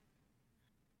chain.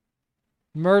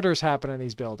 Murders happen in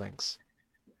these buildings.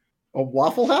 A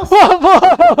Waffle House?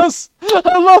 Vamos!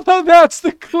 I love how that's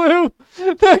the clue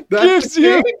that That's gives the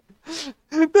you, chain?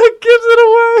 that gives it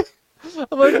away.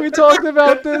 I'm like, we talked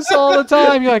about this all the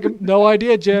time. You're like, no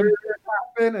idea, Jim.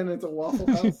 And it's a Waffle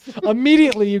House.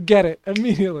 Immediately you get it.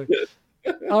 Immediately.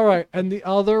 All right. And the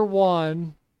other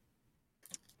one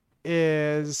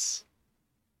is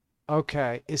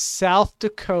South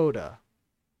Dakota.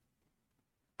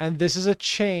 And this is a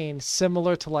chain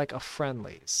similar to like a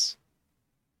Friendly's.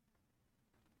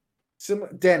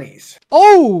 Denny's.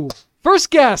 Oh, first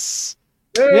guess.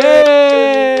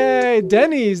 Yay!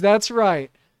 Denny's, that's right.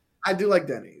 I do like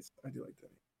Denny's.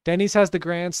 Denny's has the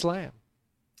Grand Slam.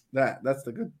 That's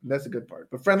a good part.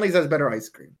 But Friendly's has better ice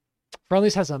cream.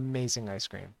 Friendly's has amazing ice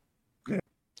cream. Yeah.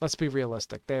 Let's be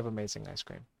realistic. They have amazing ice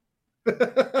cream.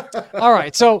 All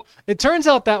right. So it turns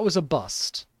out that was a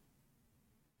bust.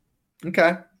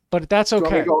 Okay. But that's Do you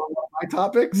want me okay. to go on my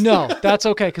topics? No, that's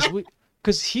okay.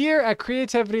 Because here at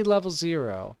Creativity Level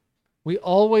 0, we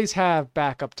always have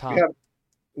backup topics.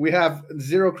 We have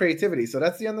zero creativity, so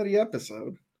that's the end of the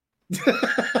episode.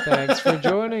 Thanks for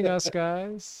joining us,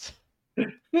 guys.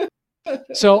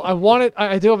 So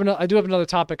I do have another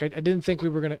topic. I didn't think we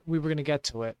were gonna get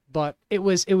to it, but it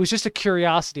was just a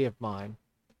curiosity of mine.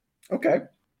 Okay.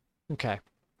 Okay.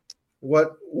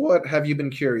 What have you been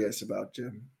curious about,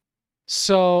 Jim?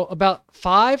 So about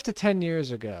 5 to 10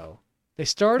 years ago, they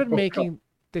started making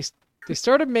they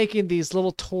started making these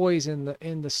little toys in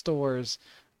the stores.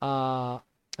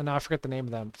 And now I forget the name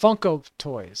of them. Funko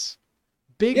toys.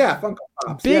 Funko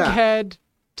Pops. Big head,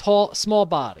 tall, small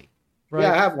body. Right?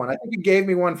 Yeah, I have one. I think you gave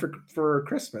me one for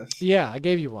Christmas. Yeah, I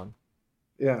gave you one.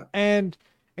 Yeah. And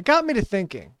it got me to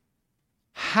thinking,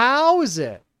 how is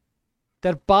it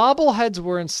that bobbleheads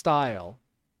were in style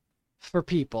for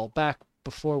people back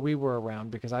before we were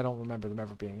around, because I don't remember them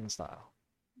ever being in style.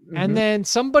 Mm-hmm. And then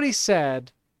somebody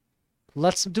said,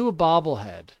 let's do a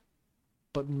bobblehead,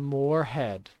 but more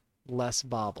head, less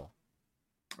bobble.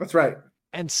 That's right.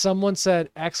 And someone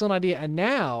said, excellent idea. And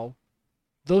now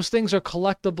those things are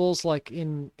collectibles like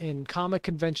in comic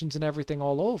conventions and everything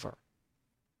all over.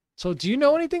 So do you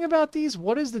know anything about these?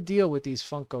 What is the deal with these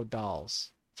Funko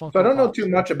dolls? Funko So I don't know Pops? too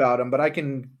much about them, but I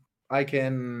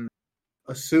can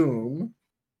assume,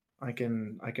 I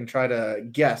can try to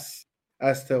guess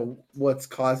as to what's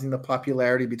causing the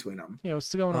popularity between them. Yeah,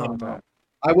 what's going on with that?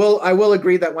 I will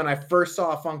agree that when I first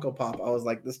saw a Funko Pop, I was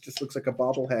like, this just looks like a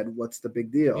bobblehead. What's the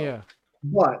big deal? Yeah.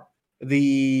 But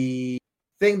the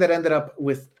thing that ended up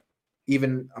with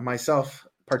even myself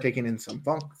partaking in some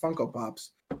Funko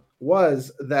Pops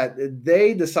was that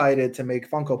they decided to make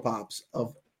Funko Pops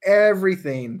of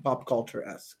everything pop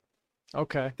culture-esque.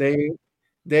 Okay.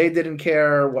 They didn't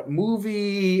care what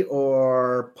movie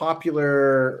or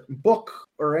popular book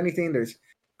or anything. There's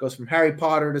goes from Harry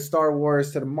Potter to Star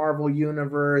Wars to the Marvel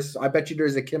universe. I bet you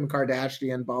there's a Kim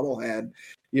Kardashian bobblehead,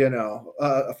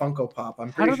 a Funko Pop. I'm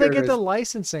How pretty do they sure get the there's.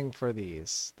 licensing for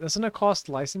these? Doesn't it cost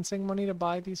licensing money to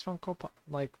buy these Funko Pop?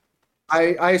 Like,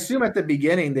 I assume at the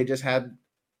beginning they just had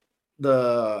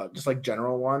the just like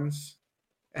general ones,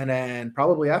 and then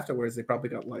probably afterwards they probably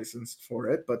got licensed for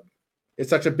it. But it's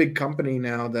such a big company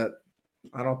now that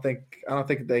I don't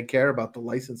think they care about the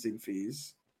licensing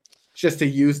fees. It's just to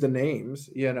use the names.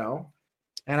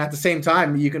 And at the same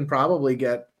time, you can probably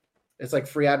get it's like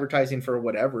free advertising for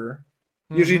whatever.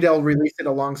 Usually mhm. they'll release it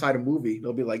alongside a movie.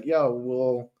 They'll be like, "Yo,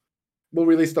 we'll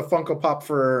release the Funko Pop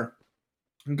for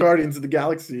Guardians of the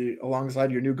Galaxy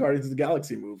alongside your new Guardians of the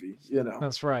Galaxy movie."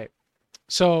 That's right.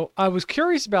 So I was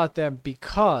curious about them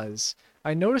because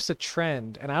I noticed a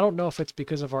trend, and I don't know if it's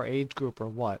because of our age group or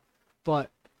what, but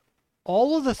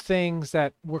all of the things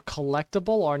that were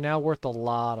collectible are now worth a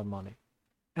lot of money.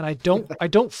 And I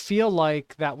don't feel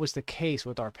like that was the case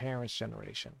with our parents'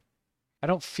 generation. I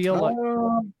don't feel like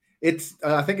It's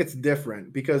I think it's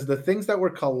different because the things that were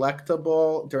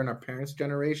collectible during our parents'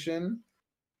 generation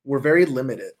were very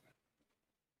limited.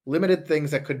 Limited things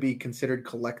that could be considered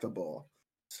collectible.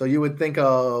 So you would think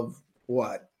of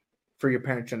what for your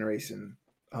parent generation?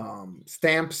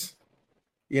 Stamps,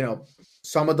 you know,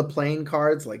 some of the playing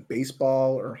cards like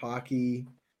baseball or hockey,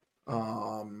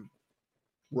 um,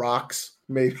 rocks,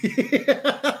 maybe.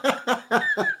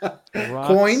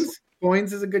 rocks.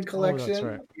 Coins is a good Oh, that's collection,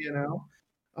 right. you know.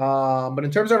 But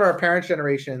in terms of our parents'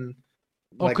 generation,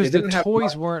 Oh, like they because the didn't have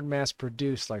toys much. weren't mass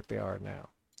produced like they are now.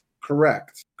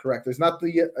 Correct. It's not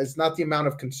the amount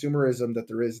of consumerism that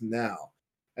there is now,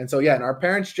 and so yeah, in our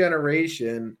parents'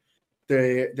 generation,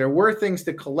 there were things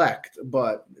to collect,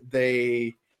 but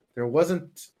there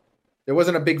wasn't there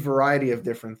wasn't a big variety of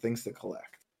different things to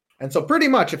collect. And so pretty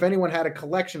much if anyone had a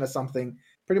collection of something,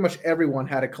 pretty much everyone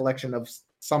had a collection of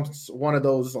some one of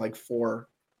those like four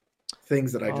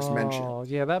things that I just mentioned. Oh,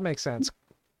 yeah, that makes sense.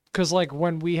 Because like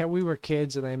when we were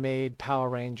kids and they made Power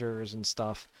Rangers and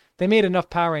stuff, they made enough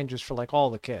Power Rangers for like all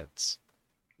the kids.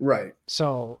 Right.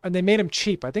 So, and they made them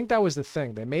cheap. I think that was the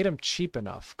thing. They made them cheap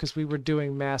enough because we were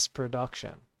doing mass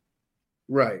production.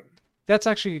 Right. That's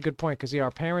actually a good point because yeah,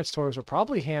 our parents' toys were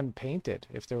probably hand painted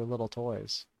if they were little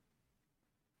toys.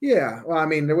 Yeah. Well, I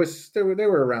mean, they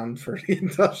were around for the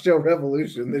Industrial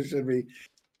Revolution. They should be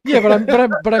Yeah,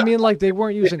 but I mean like they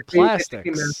weren't using it should be mass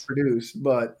plastics. produced,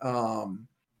 but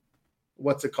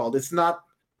what's it called? It's not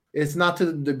to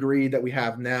the degree that we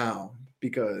have now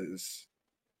because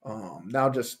now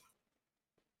just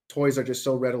toys are just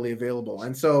so readily available.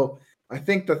 And so I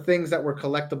think the things that were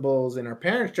collectibles in our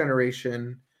parents'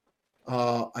 generation,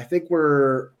 I think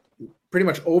were pretty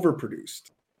much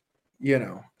overproduced.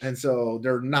 And so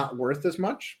they're not worth as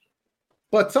much.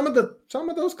 But some of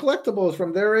those collectibles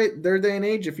from their day and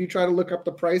age, if you try to look up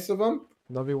the price of them,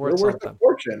 They'll be they're worth worth a something.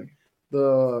 fortune.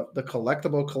 The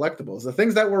collectibles, the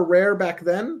things that were rare back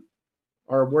then,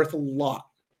 are worth a lot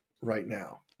right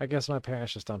now. I guess my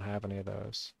parents just don't have any of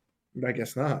those. I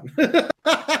guess not.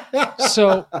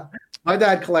 So My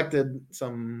dad collected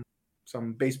some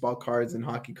baseball cards and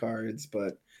hockey cards,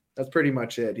 but that's pretty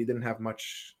much it. He didn't have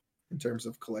much in terms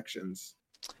of collections.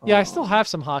 yeah, I still Um, have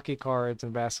some hockey cards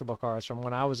and basketball cards from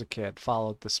when I was a kid,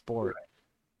 followed the sport.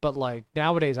 But like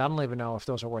nowadays, I don't even know if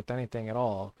those are worth anything at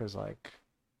all. Because like,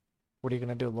 what are you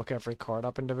gonna do? Look every card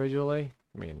up individually?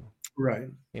 I mean, right.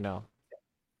 you know.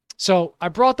 So I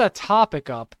brought that topic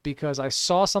up because I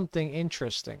saw something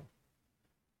interesting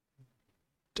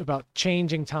about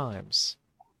changing times.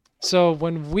 So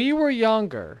when we were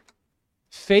younger,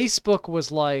 Facebook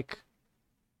was like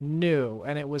new,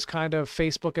 and it was kind of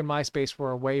Facebook and MySpace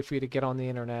were a way for you to get on the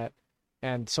internet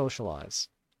and socialize.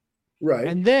 Right.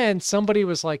 And then somebody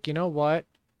was like, you know what?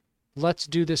 Let's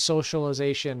do this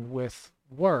socialization with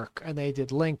work. And they did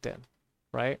LinkedIn,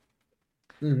 right?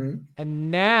 Mm-hmm. And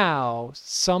now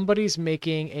somebody's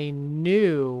making a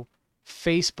new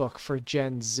Facebook for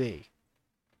Gen Z.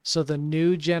 So the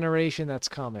new generation that's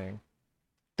coming,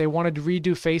 they wanted to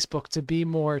redo Facebook to be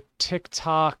more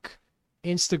TikTok,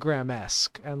 Instagram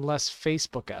esque and less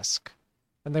Facebook esque.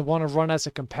 And they want to run as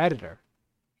a competitor.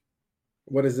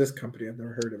 What is this company? I've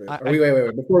never heard of it. I, Are I, we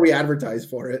wait. Before we advertise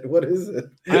for it, what is it?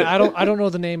 I don't know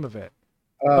the name of it,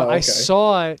 but Oh, I okay.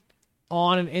 saw it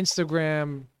on an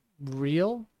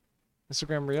reel,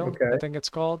 Instagram reel, I Okay. think it's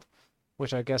called,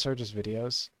 which I guess are just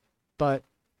videos. But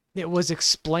it was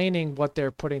explaining what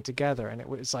they're putting together, and it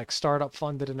was like startup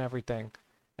funded and everything.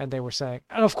 And they were saying,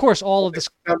 and of course, all of this.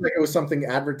 Sounds like it was something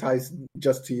advertised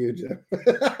just to you, Jim.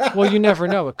 Well, you never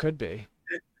know; it could be.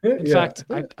 In Yeah, fact,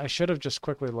 I should have just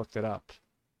quickly looked it up.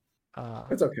 Uh,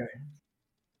 it's okay.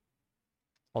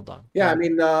 hold on. Yeah, I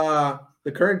mean,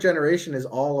 the current generation is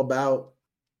all about,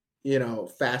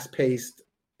 fast-paced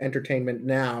entertainment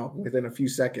now within a few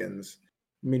seconds.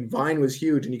 I mean, Vine was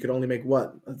huge, and you could only make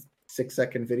what, a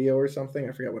 6-second video or something.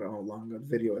 I forget how long a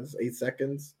video is. 8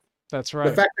 seconds. That's The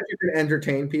right. fact that you can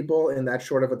entertain people in that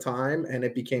short of a time and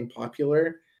it became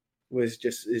popular is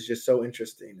just so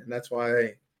interesting, and that's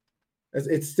why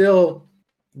it's still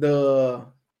the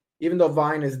even though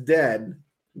Vine is dead,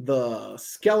 the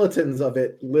skeletons of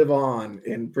it live on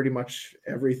in pretty much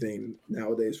everything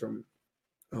nowadays, from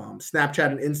Snapchat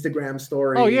and Instagram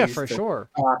Oh yeah, stories for to sure.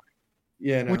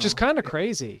 Which is you know. kind of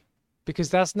crazy because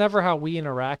that's never how we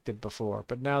interacted before,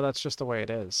 but now that's just the way it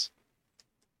is.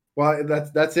 Well,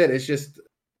 that's it. It's just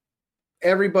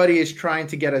everybody is trying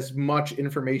to get as much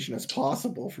information as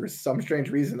possible for some strange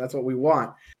reason. That's what we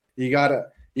want. You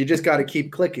just gotta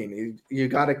keep clicking. You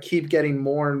gotta keep getting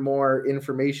more and more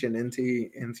information into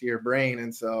your brain.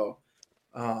 And so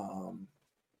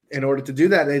in order to do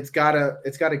that, it's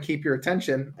gotta keep your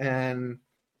attention. And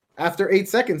after 8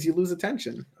 seconds, you lose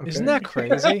attention. Okay? Isn't that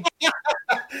crazy?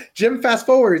 Jim fast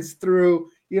forwards through,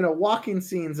 walking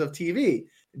scenes of TV.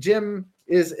 Jim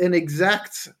is an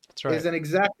exact That's right. is an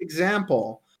exact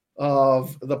example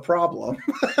of the problem.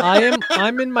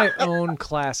 I'm in my own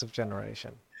class of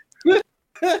generation.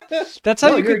 That's how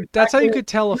No, you could that's how you could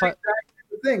tell if I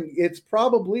the thing. It's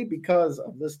probably because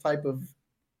of this type of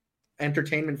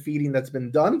entertainment feeding that's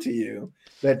been done to you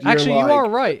that you're actually like, you are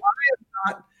right.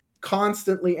 not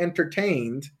constantly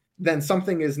entertained, then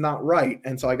something is not right.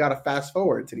 And so I got to fast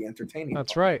forward to the entertaining.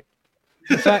 That's part.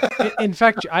 right. In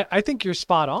fact, I think you're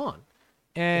spot on.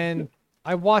 And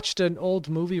I watched an old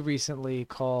movie recently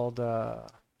called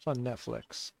it's on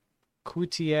Netflix,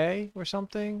 Coutier or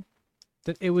something.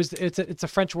 It's a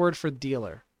French word for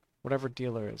dealer, whatever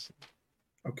dealer is.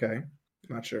 Okay,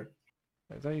 not sure.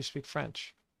 I thought you speak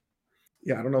French.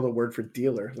 Yeah, I don't know the word for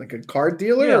dealer, like a card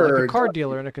dealer. Yeah, like or a car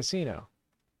dealer in a casino.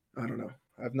 I don't know.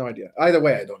 I have no idea. Either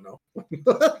way, I don't know.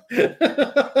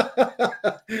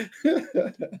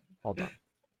 Hold on.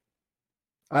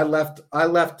 I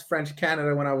left French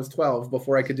Canada when I was 12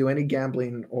 before I could do any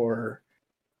gambling or,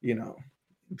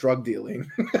 drug dealing.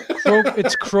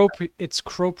 It's Croprier.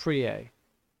 Croprier?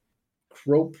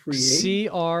 Croupier.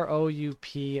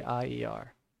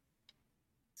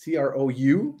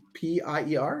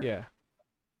 Croupier? Yeah.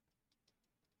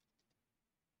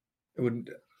 It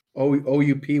would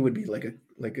OUP would be like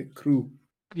a crew.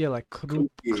 Yeah, like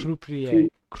Croupier.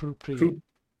 Crouprier.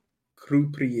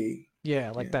 Croupier.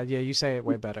 Yeah, like that. Yeah, you say it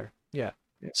way better. Yeah.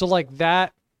 Yeah. So like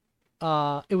that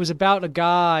it was about a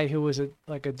guy who was a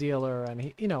dealer, and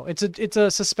he, it's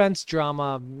a suspense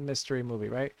drama mystery movie,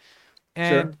 right?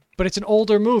 And Sure. but it's an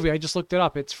older movie. I just looked it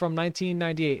up. It's from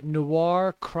 1998.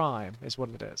 Noir crime is what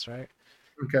it is, right?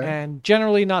 Okay. And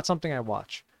generally not something I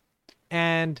watch.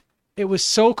 And it was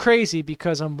so crazy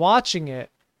because I'm watching it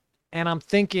and I'm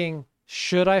thinking,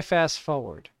 should I fast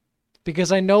forward?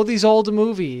 Because I know these old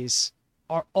movies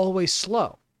are always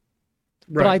slow.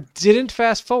 Right. But I didn't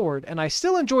fast forward, and I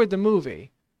still enjoyed the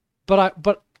movie. But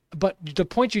the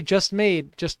point you just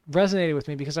made just resonated with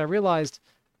me because I realized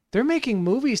they're making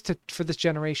movies for this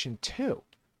generation too.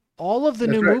 All of the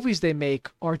That's new right. movies they make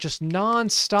are just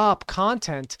non-stop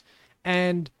content,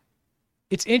 and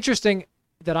it's interesting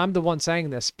that I'm the one saying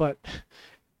this, but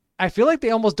I feel like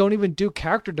they almost don't even do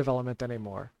character development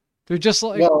anymore. They're just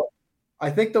like, Well, I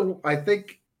think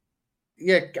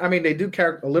yeah, I mean they do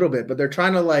character a little bit, but they're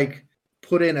trying to like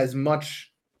put in as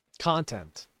much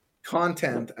content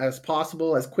as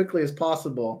possible as quickly as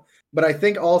possible. But I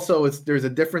think also there's a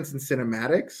difference in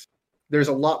cinematics. There's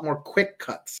a lot more quick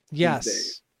cuts yes, these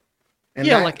days. And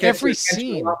yeah, that like gets every your attention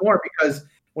scene. a lot more because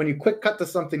when you quick cut to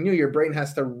something new, your brain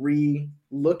has to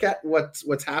re-look at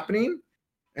what's happening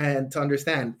and to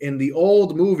understand. In the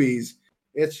old movies,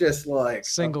 it's just like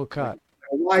Single cut.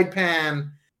 a wide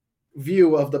pan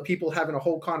view of the people having a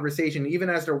whole conversation. Even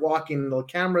as they're walking, the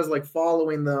camera's like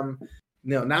following them.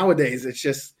 Nowadays it's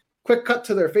just quick cut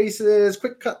to their faces,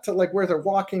 quick cut to like where they're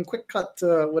walking, quick cut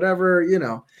to whatever,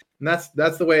 and that's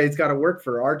the way it's got to work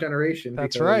for our generation.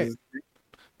 That's right.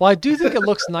 Well, I do think it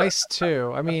looks nice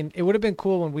too. I mean, it would have been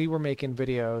cool when we were making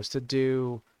videos to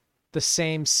do the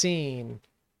same scene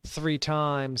 3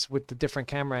 times with the different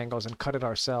camera angles and cut it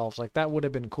ourselves. Like that would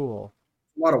have been cool.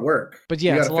 A lot of work. But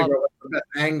yeah, you it's got a to lot. figure out what's the best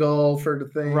angle for the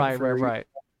thing. Right.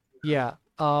 Yeah.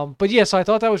 But yeah, so I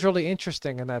thought that was really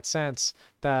interesting in that sense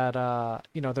that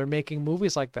they're making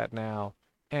movies like that now.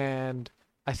 And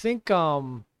I think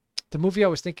the movie I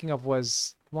was thinking of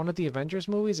was one of the Avengers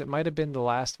movies. It might have been the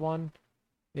last one.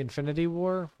 Infinity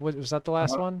War. Was that the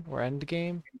last Uh, one? Or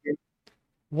Endgame?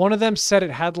 One of them said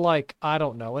it had like, I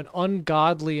don't know, an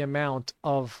ungodly amount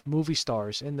of movie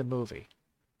stars in the movie.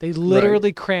 They right.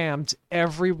 literally crammed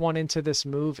everyone into this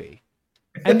movie.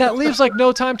 And that leaves like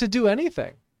no time to do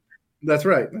anything. That's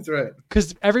right. That's right.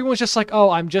 Because everyone's just like, oh,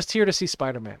 I'm just here to see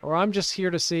Spider-Man, or I'm just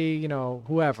here to see,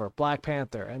 whoever, Black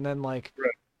Panther. And then like,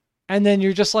 Right. and then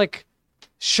you're just like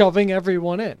shoving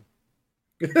everyone in.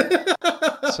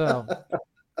 So,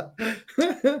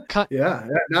 Yeah,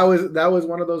 that was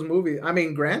one of those movies. I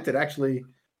mean, granted, actually,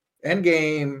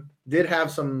 Endgame did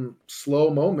have some slow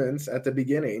moments at the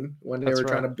beginning when they that's were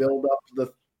trying right. to build up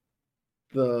the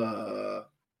the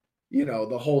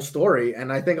whole story,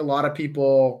 and I think a lot of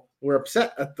people were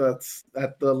upset at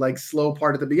the like slow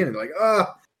part at the beginning. Like,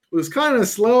 it was kind of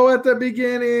slow at the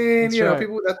beginning. That's right.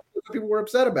 That's what people were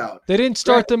upset about. They didn't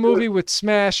start Granted, the movie with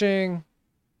smashing.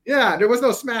 yeah, there was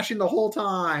no smashing the whole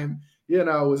time. It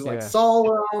was like Yeah,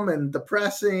 solemn and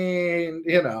depressing.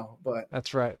 But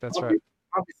that's right. That's right.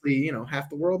 obviously, half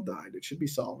the world died. It should be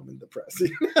solemn and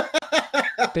depressing.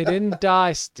 They didn't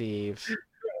die, Steve.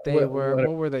 They were, What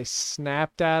what were they,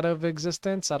 snapped out of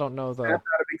existence? I don't know snap the, out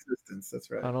of existence. That's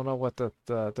I right. don't know what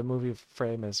the movie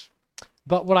frame is.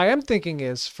 But what I am thinking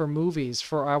is for movies,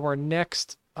 for our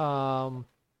next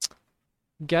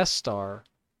guest star,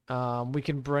 we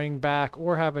can bring back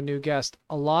or have a new guest.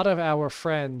 A lot of our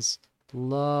friends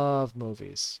love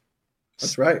movies.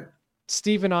 That's right.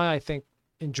 Steve and I think,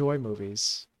 enjoy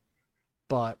movies,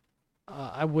 but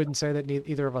I wouldn't say that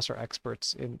either of us are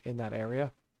experts in that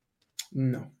area.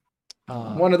 No. I'm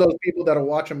Uh, one of those people that'll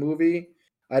watch a movie.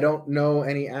 I don't know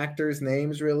any actors'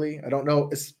 names really. I don't know.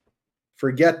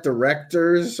 Forget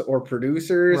directors or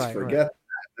producers. right, right, Forget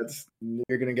that.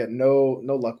 You're gonna get no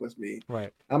luck with me.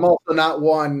 right. I'm also not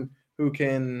one who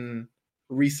can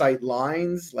recite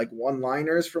lines like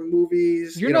one-liners from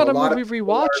movies. You're A not a lot of movie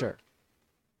people are. rewatcher.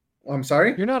 I'm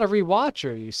sorry. You're not a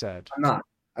rewatcher, you said. I'm not.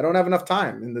 I don't have enough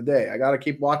time in the day. I got to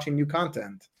keep watching new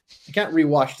content. I can't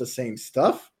rewatch the same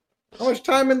stuff. How much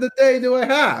time in the day do I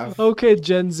have? Okay,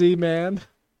 Gen Z man.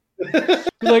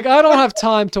 You're like, I don't have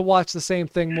time to watch the same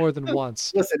thing more than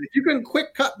once. Listen, if you can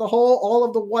quick cut all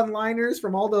of the one-liners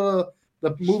from all the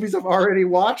movies I've already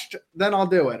watched, then I'll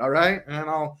do it. All right, and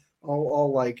I'll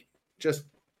like just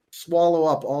swallow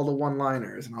up all the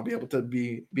one-liners, and I'll be able to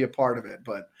be a part of it.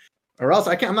 But or else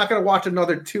I can't. I'm not going to watch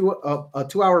another a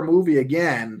 2-hour movie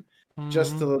again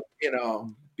just Mhm.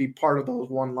 to be part of those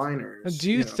one-liners.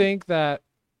 Do you think that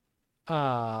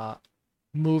uh,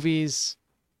 movies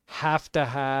have to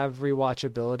have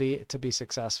rewatchability to be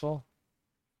successful?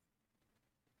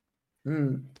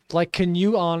 Hmm. Like, can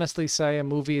you honestly say a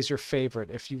movie is your favorite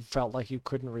if you felt like you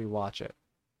couldn't rewatch it?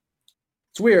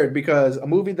 It's weird because a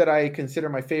movie that I consider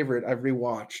my favorite, I've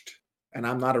rewatched, and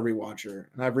I'm not a rewatcher,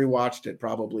 and I've rewatched it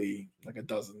probably like a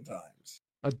dozen times.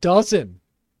 A dozen.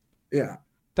 Yeah,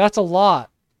 That's a lot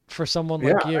for someone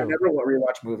yeah. like I you. never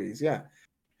rewatch movies. Yeah,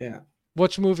 yeah.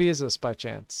 Which movie is this by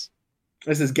chance?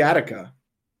 This is Gattaca.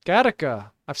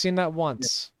 Gattaca. I've seen that Yeah.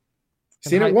 once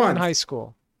Seen it in once high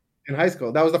school. in high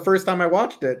school. That was the first time I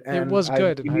watched it, It and was I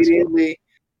good in high school. immediately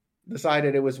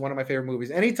decided it was one of my favorite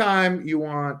movies. Anytime you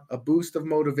want a boost of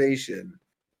motivation,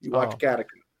 you watch Oh, Gattaca,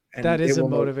 that and it is a will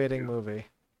motivate motivating you. movie.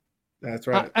 That's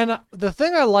right. The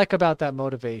thing I like about that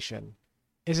motivation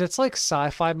is it's like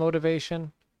sci-fi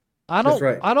motivation. That's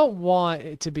right. I don't want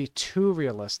it to be too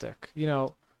realistic.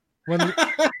 When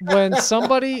when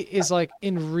somebody is like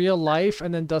in real life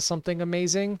and then does something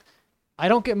amazing, I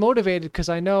don't get motivated because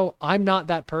I know I'm not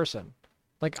that person.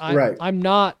 Like Right. I'm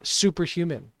not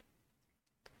superhuman.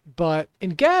 But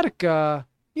in Gattaca,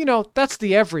 that's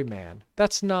the everyman.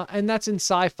 That's not, and that's in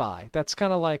sci-fi. That's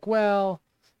kind of like, well,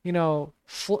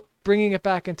 bringing it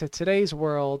back into today's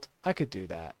world, I could do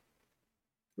that.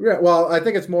 Yeah. Well, I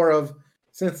think it's more of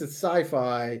since it's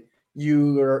sci-fi,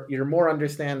 you're more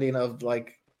understanding of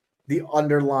like the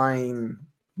underlying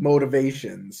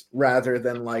motivations rather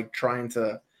than like trying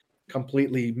to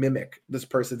completely mimic this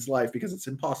person's life because it's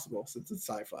impossible since it's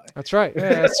sci-fi. That's right.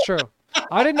 Yeah, that's true.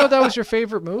 I didn't know that was your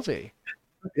favorite movie.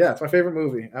 Yeah, it's my favorite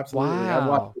movie. Absolutely. I've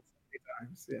watched Wow. it so many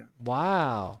times. Yeah.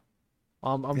 Wow.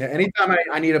 Yeah. Anytime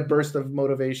I need a burst of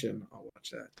motivation, I'll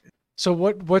watch that. So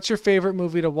what's your favorite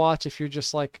movie to watch if you're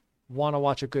just like want to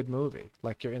watch a good movie?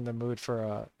 Like you're in the mood for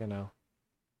a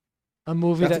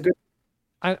movie That's a that good.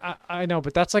 I know,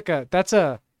 but that's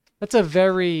a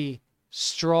very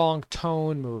strong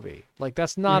tone movie. Like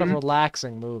that's not a Mhm.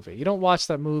 relaxing movie. You don't watch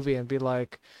that movie and be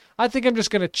like, I think I'm just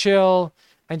gonna chill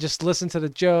and just listen to the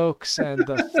jokes and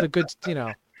the good,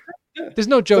 There's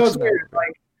no So jokes it's in that weird. movie.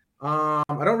 Like,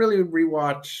 I don't really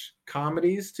rewatch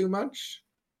comedies too much.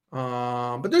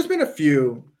 But there's been a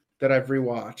few that I've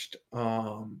rewatched.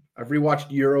 I've rewatched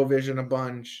Eurovision a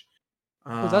bunch.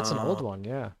 Oh, that's an old Uh, one.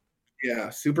 Yeah. yeah,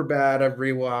 Super Bad. I've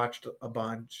rewatched a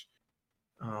bunch.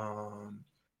 Um,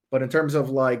 but in terms of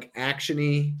like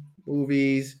actiony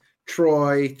movies,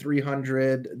 Troy,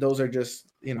 300, those are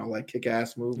just like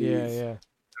kick-ass Yeah. movies. Yeah.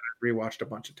 Rewatched a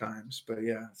bunch of times, but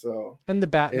yeah. So And the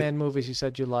it, Batman movies you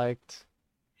said you liked.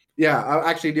 yeah.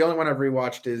 Actually, the only one I've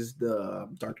rewatched is the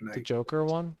Dark The Knight, Joker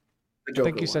one. the I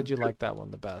think Joker you said one. you liked that one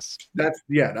the best. That's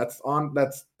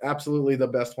absolutely the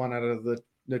best one out of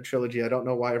the trilogy. I don't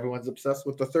know why everyone's obsessed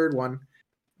with the third one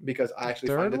because I The actually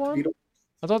find third it to be one?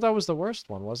 I thought that was the worst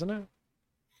one, wasn't it?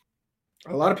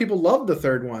 a lot of people love the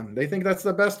third one. They think that's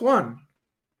the best one.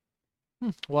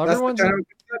 Well, That's the everyone's. general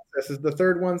consensus is the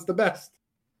third one's the best.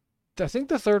 I think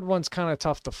the third one's kind of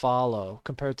tough to follow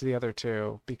compared to the other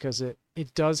two because it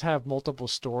does have multiple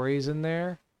stories in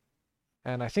there,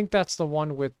 and I think that's the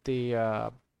one with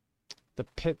the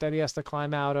pit that he has to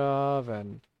climb out of,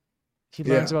 and he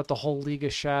learns Yeah. about the whole League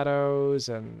of Shadows,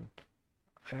 and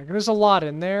there's a lot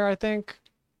in there. I think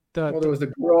Well, there was the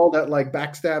girl that like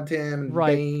backstabbed him and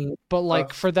right, Bane but like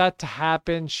stuff. for that to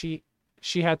happen, she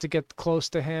had to get close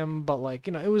to him, but like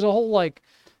it was a whole like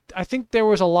I think there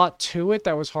was a lot to it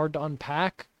that was hard to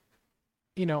unpack.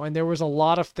 And there was a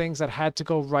lot of things that had to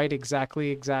go right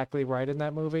exactly right in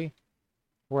that movie.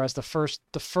 Whereas the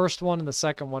first one and the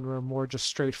second one were more just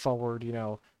straightforward,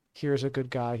 here's a good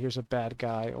guy, here's a bad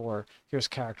guy, or here's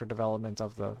character development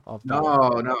of the of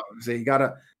Batman. No. So you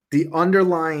gotta the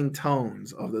underlying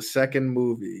tones of the second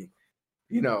movie,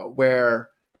 where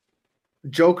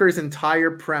Joker's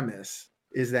entire premise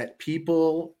is that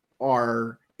people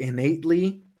are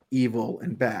innately evil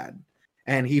and bad.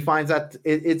 And he finds that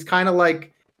it's kind of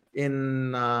like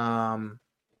in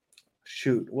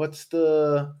what's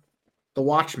the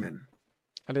Watchmen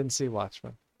I didn't see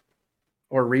Watchmen.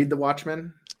 or read the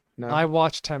Watchmen? I No.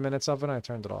 watched 10 minutes of it and I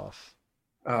turned it off.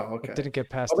 Oh, It okay. didn't get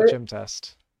past Well, the gym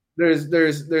test. there's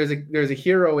a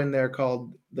hero in there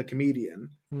called the Comedian,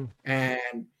 Hmm.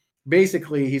 and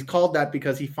basically he's called that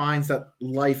because he finds that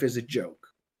life is a joke,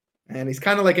 and he's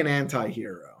kind of like an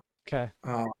anti-hero. Okay.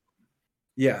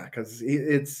 Yeah, because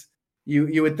it's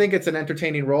you would think it's an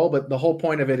entertaining role, but the whole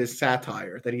point of it is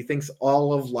satire, that he thinks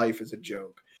all of life is a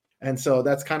joke. And so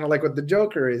that's kind of like what the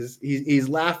Joker is. He's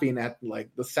laughing at like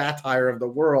the satire of the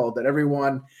world, that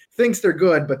everyone thinks they're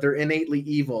good, but they're innately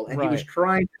evil. And he was Right.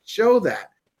 trying to show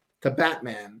that to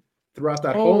Batman throughout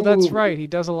that Oh, whole that's movie. right. He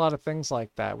does a lot of things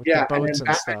like that with the Yeah, and then boats and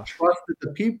Batman stuff. trusted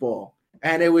the people,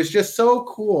 and it was just so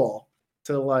cool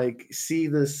to like see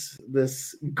this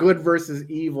good versus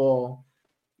evil,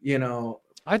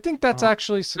 I think that's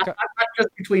actually not just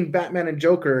between Batman and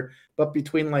Joker, but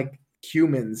between like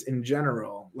humans in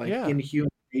general, like yeah. in human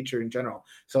nature in general.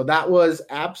 So that was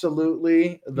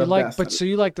absolutely the best. So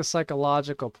you like the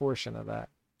psychological portion of that.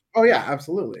 Oh yeah,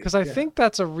 absolutely. Because I Yeah. think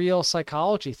that's a real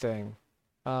psychology thing.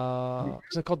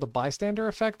 Is it called the bystander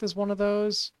effect? Is one of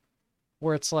those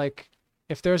where it's like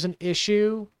if there's an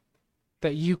issue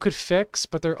that you could fix,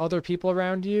 but there are other people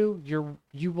around you,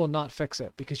 you will not fix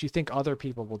it because you think other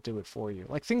people will do it for you.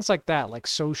 Like things like that, like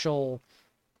social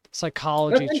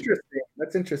psychology.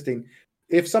 That's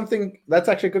interesting. That's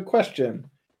actually a good question.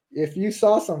 If you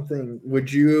saw something,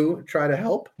 would you try to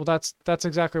help? Well, that's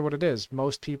exactly what it is.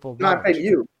 Most people Not won't.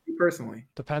 you personally.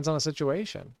 Depends on the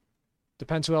situation.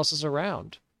 Depends who else is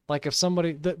around. Like if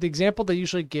somebody, the example they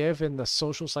usually give in the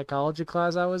social psychology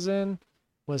class I was in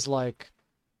was like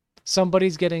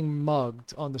somebody's getting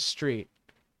mugged on the street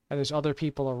and there's other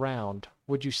people around.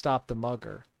 Would you stop the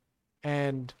mugger?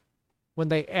 And when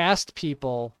they asked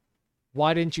people,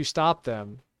 why didn't you stop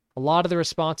them? A lot of the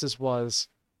responses was,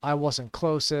 I wasn't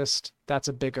closest. That's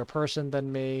a bigger person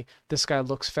than me. This guy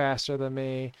looks faster than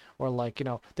me. Or like,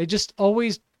 they just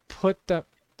always put the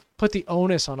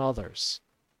onus on others.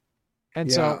 And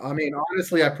Yeah, so, I mean,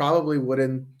 honestly, I probably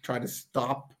wouldn't try to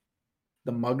stop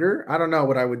the mugger. I don't know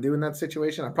what I would do in that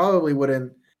situation. I probably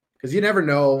wouldn't, because you never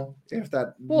know if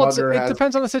that well, mugger it has.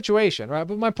 depends on the situation, right?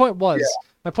 But my point was,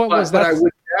 But I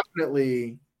would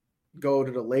definitely go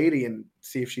to the lady and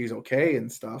see if she's okay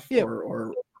and stuff, Yeah.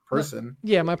 or person.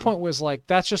 Yeah, my point was like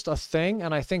that's just a thing,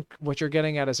 and I think what you're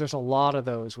getting at is there's a lot of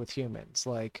those with humans.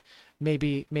 Like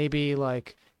maybe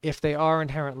like if they are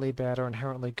inherently bad or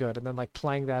inherently good, and then like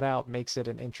playing that out makes it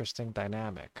an interesting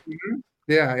dynamic. Mm-hmm.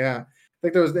 Yeah. I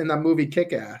think there was in that movie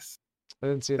Kick-Ass. I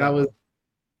didn't see that that. was. One.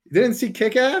 You didn't see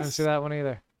Kick-Ass? I didn't see that one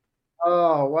either.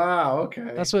 Oh wow,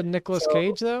 okay. That's with Nicolas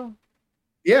Cage though.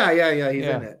 Yeah, he's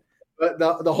in it. But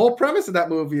the whole premise of that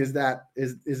movie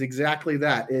is exactly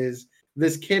that. Is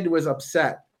this kid was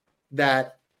upset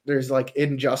that there's like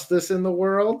injustice in the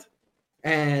world,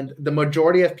 and the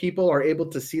majority of people are able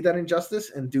to see that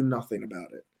injustice and do nothing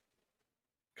about it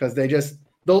because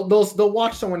they'll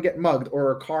watch someone get mugged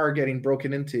or a car getting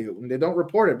broken into, and they don't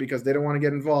report it because they don't want to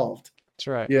get involved. That's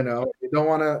right. They don't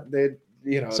want to.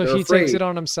 So they're he afraid. takes it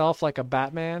on himself like a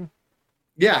Batman.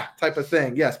 Yeah, type of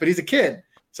thing. Yes, but he's a kid,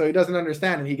 so he doesn't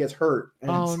understand, and he gets hurt.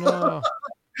 And Oh no.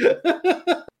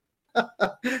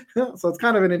 So it's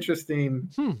kind of an interesting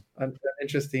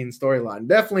storyline.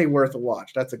 Definitely worth a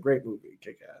watch. That's a great movie,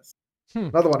 Kick-Ass.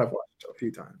 Another one I've watched a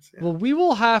few times. Yeah. Well, we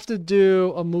will have to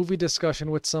do a movie discussion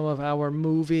with some of our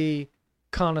movie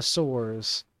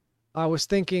connoisseurs. I was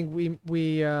thinking we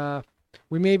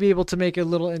may be able to make it a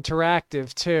little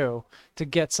interactive too, to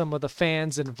get some of the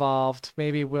fans involved.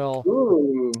 Maybe we'll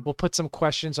put some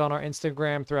questions on our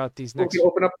Instagram throughout these next. We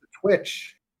open up the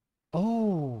Twitch.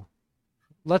 Oh,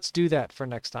 let's do that for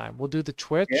next time. We'll do the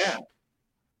Twitch. Yeah.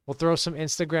 We'll throw some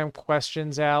Instagram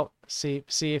questions out, see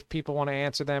if people want to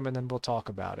answer them, and then we'll talk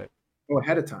about it. Oh,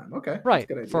 ahead of time. Okay. Right,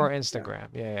 for our Instagram.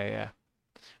 Yeah.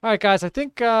 All right, guys. I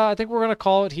think we're gonna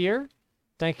call it here.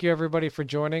 Thank you everybody for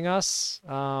joining us.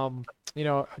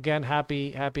 Again,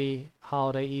 happy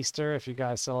holiday Easter if you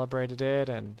guys celebrated it,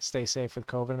 and stay safe with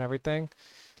COVID and everything.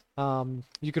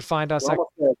 You could find us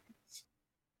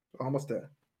almost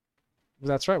there.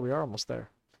 That's right, we are almost there.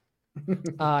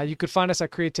 You could find us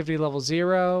at Creativity Level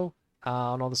 0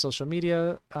 on all the social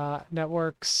media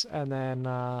networks, and then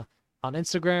on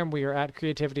Instagram we are at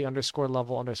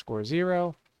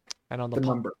creativity_level_0, and on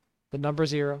the number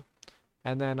 0.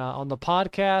 And then on the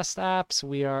podcast apps,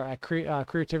 we are at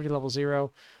Creativity Level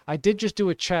 0. I did just do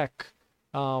a check.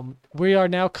 We are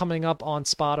now coming up on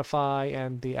Spotify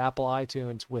and the Apple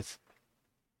iTunes with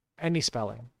any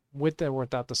spelling, with or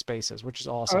without the spaces, which is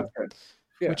awesome. Oh,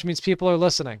 yeah. Which means people are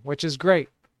listening, which is great.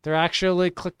 They're actually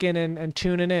clicking and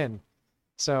tuning in.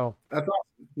 So that's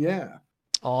awesome. Yeah.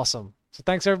 Awesome. So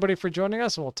thanks everybody for joining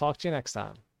us, and we'll talk to you next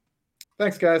time.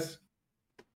 Thanks, guys.